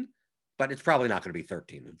 13. But it's probably not going to be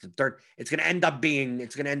 13. It's going to end up being an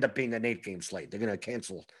 8-game slate. They're going to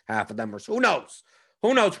cancel half of them, or who knows?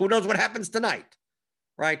 Who knows what happens tonight,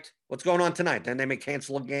 right? What's going on tonight? Then they may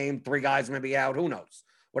cancel a game. 3 guys may be out. Who knows?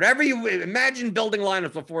 Whatever you imagine, building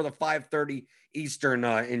lineups before the 5:30 Eastern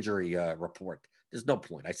injury report. There's no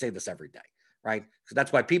point. I say this every day, right? So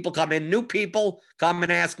that's why people come in. New people come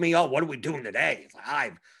and ask me, "Oh, what are we doing today?" It's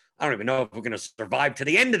like, I don't even know if we're going to survive to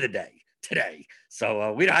the end of the day today. So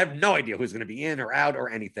I have no idea who's going to be in or out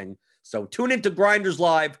or anything. So tune into Grinders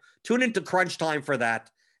Live, tune into Crunch Time for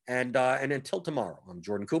that. And until tomorrow, I'm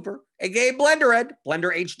Jordan Cooper, aka Blenderhead,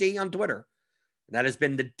 Blender HD on Twitter. And that has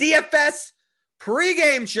been the DFS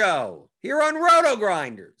pregame show here on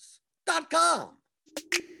rotogrinders.com.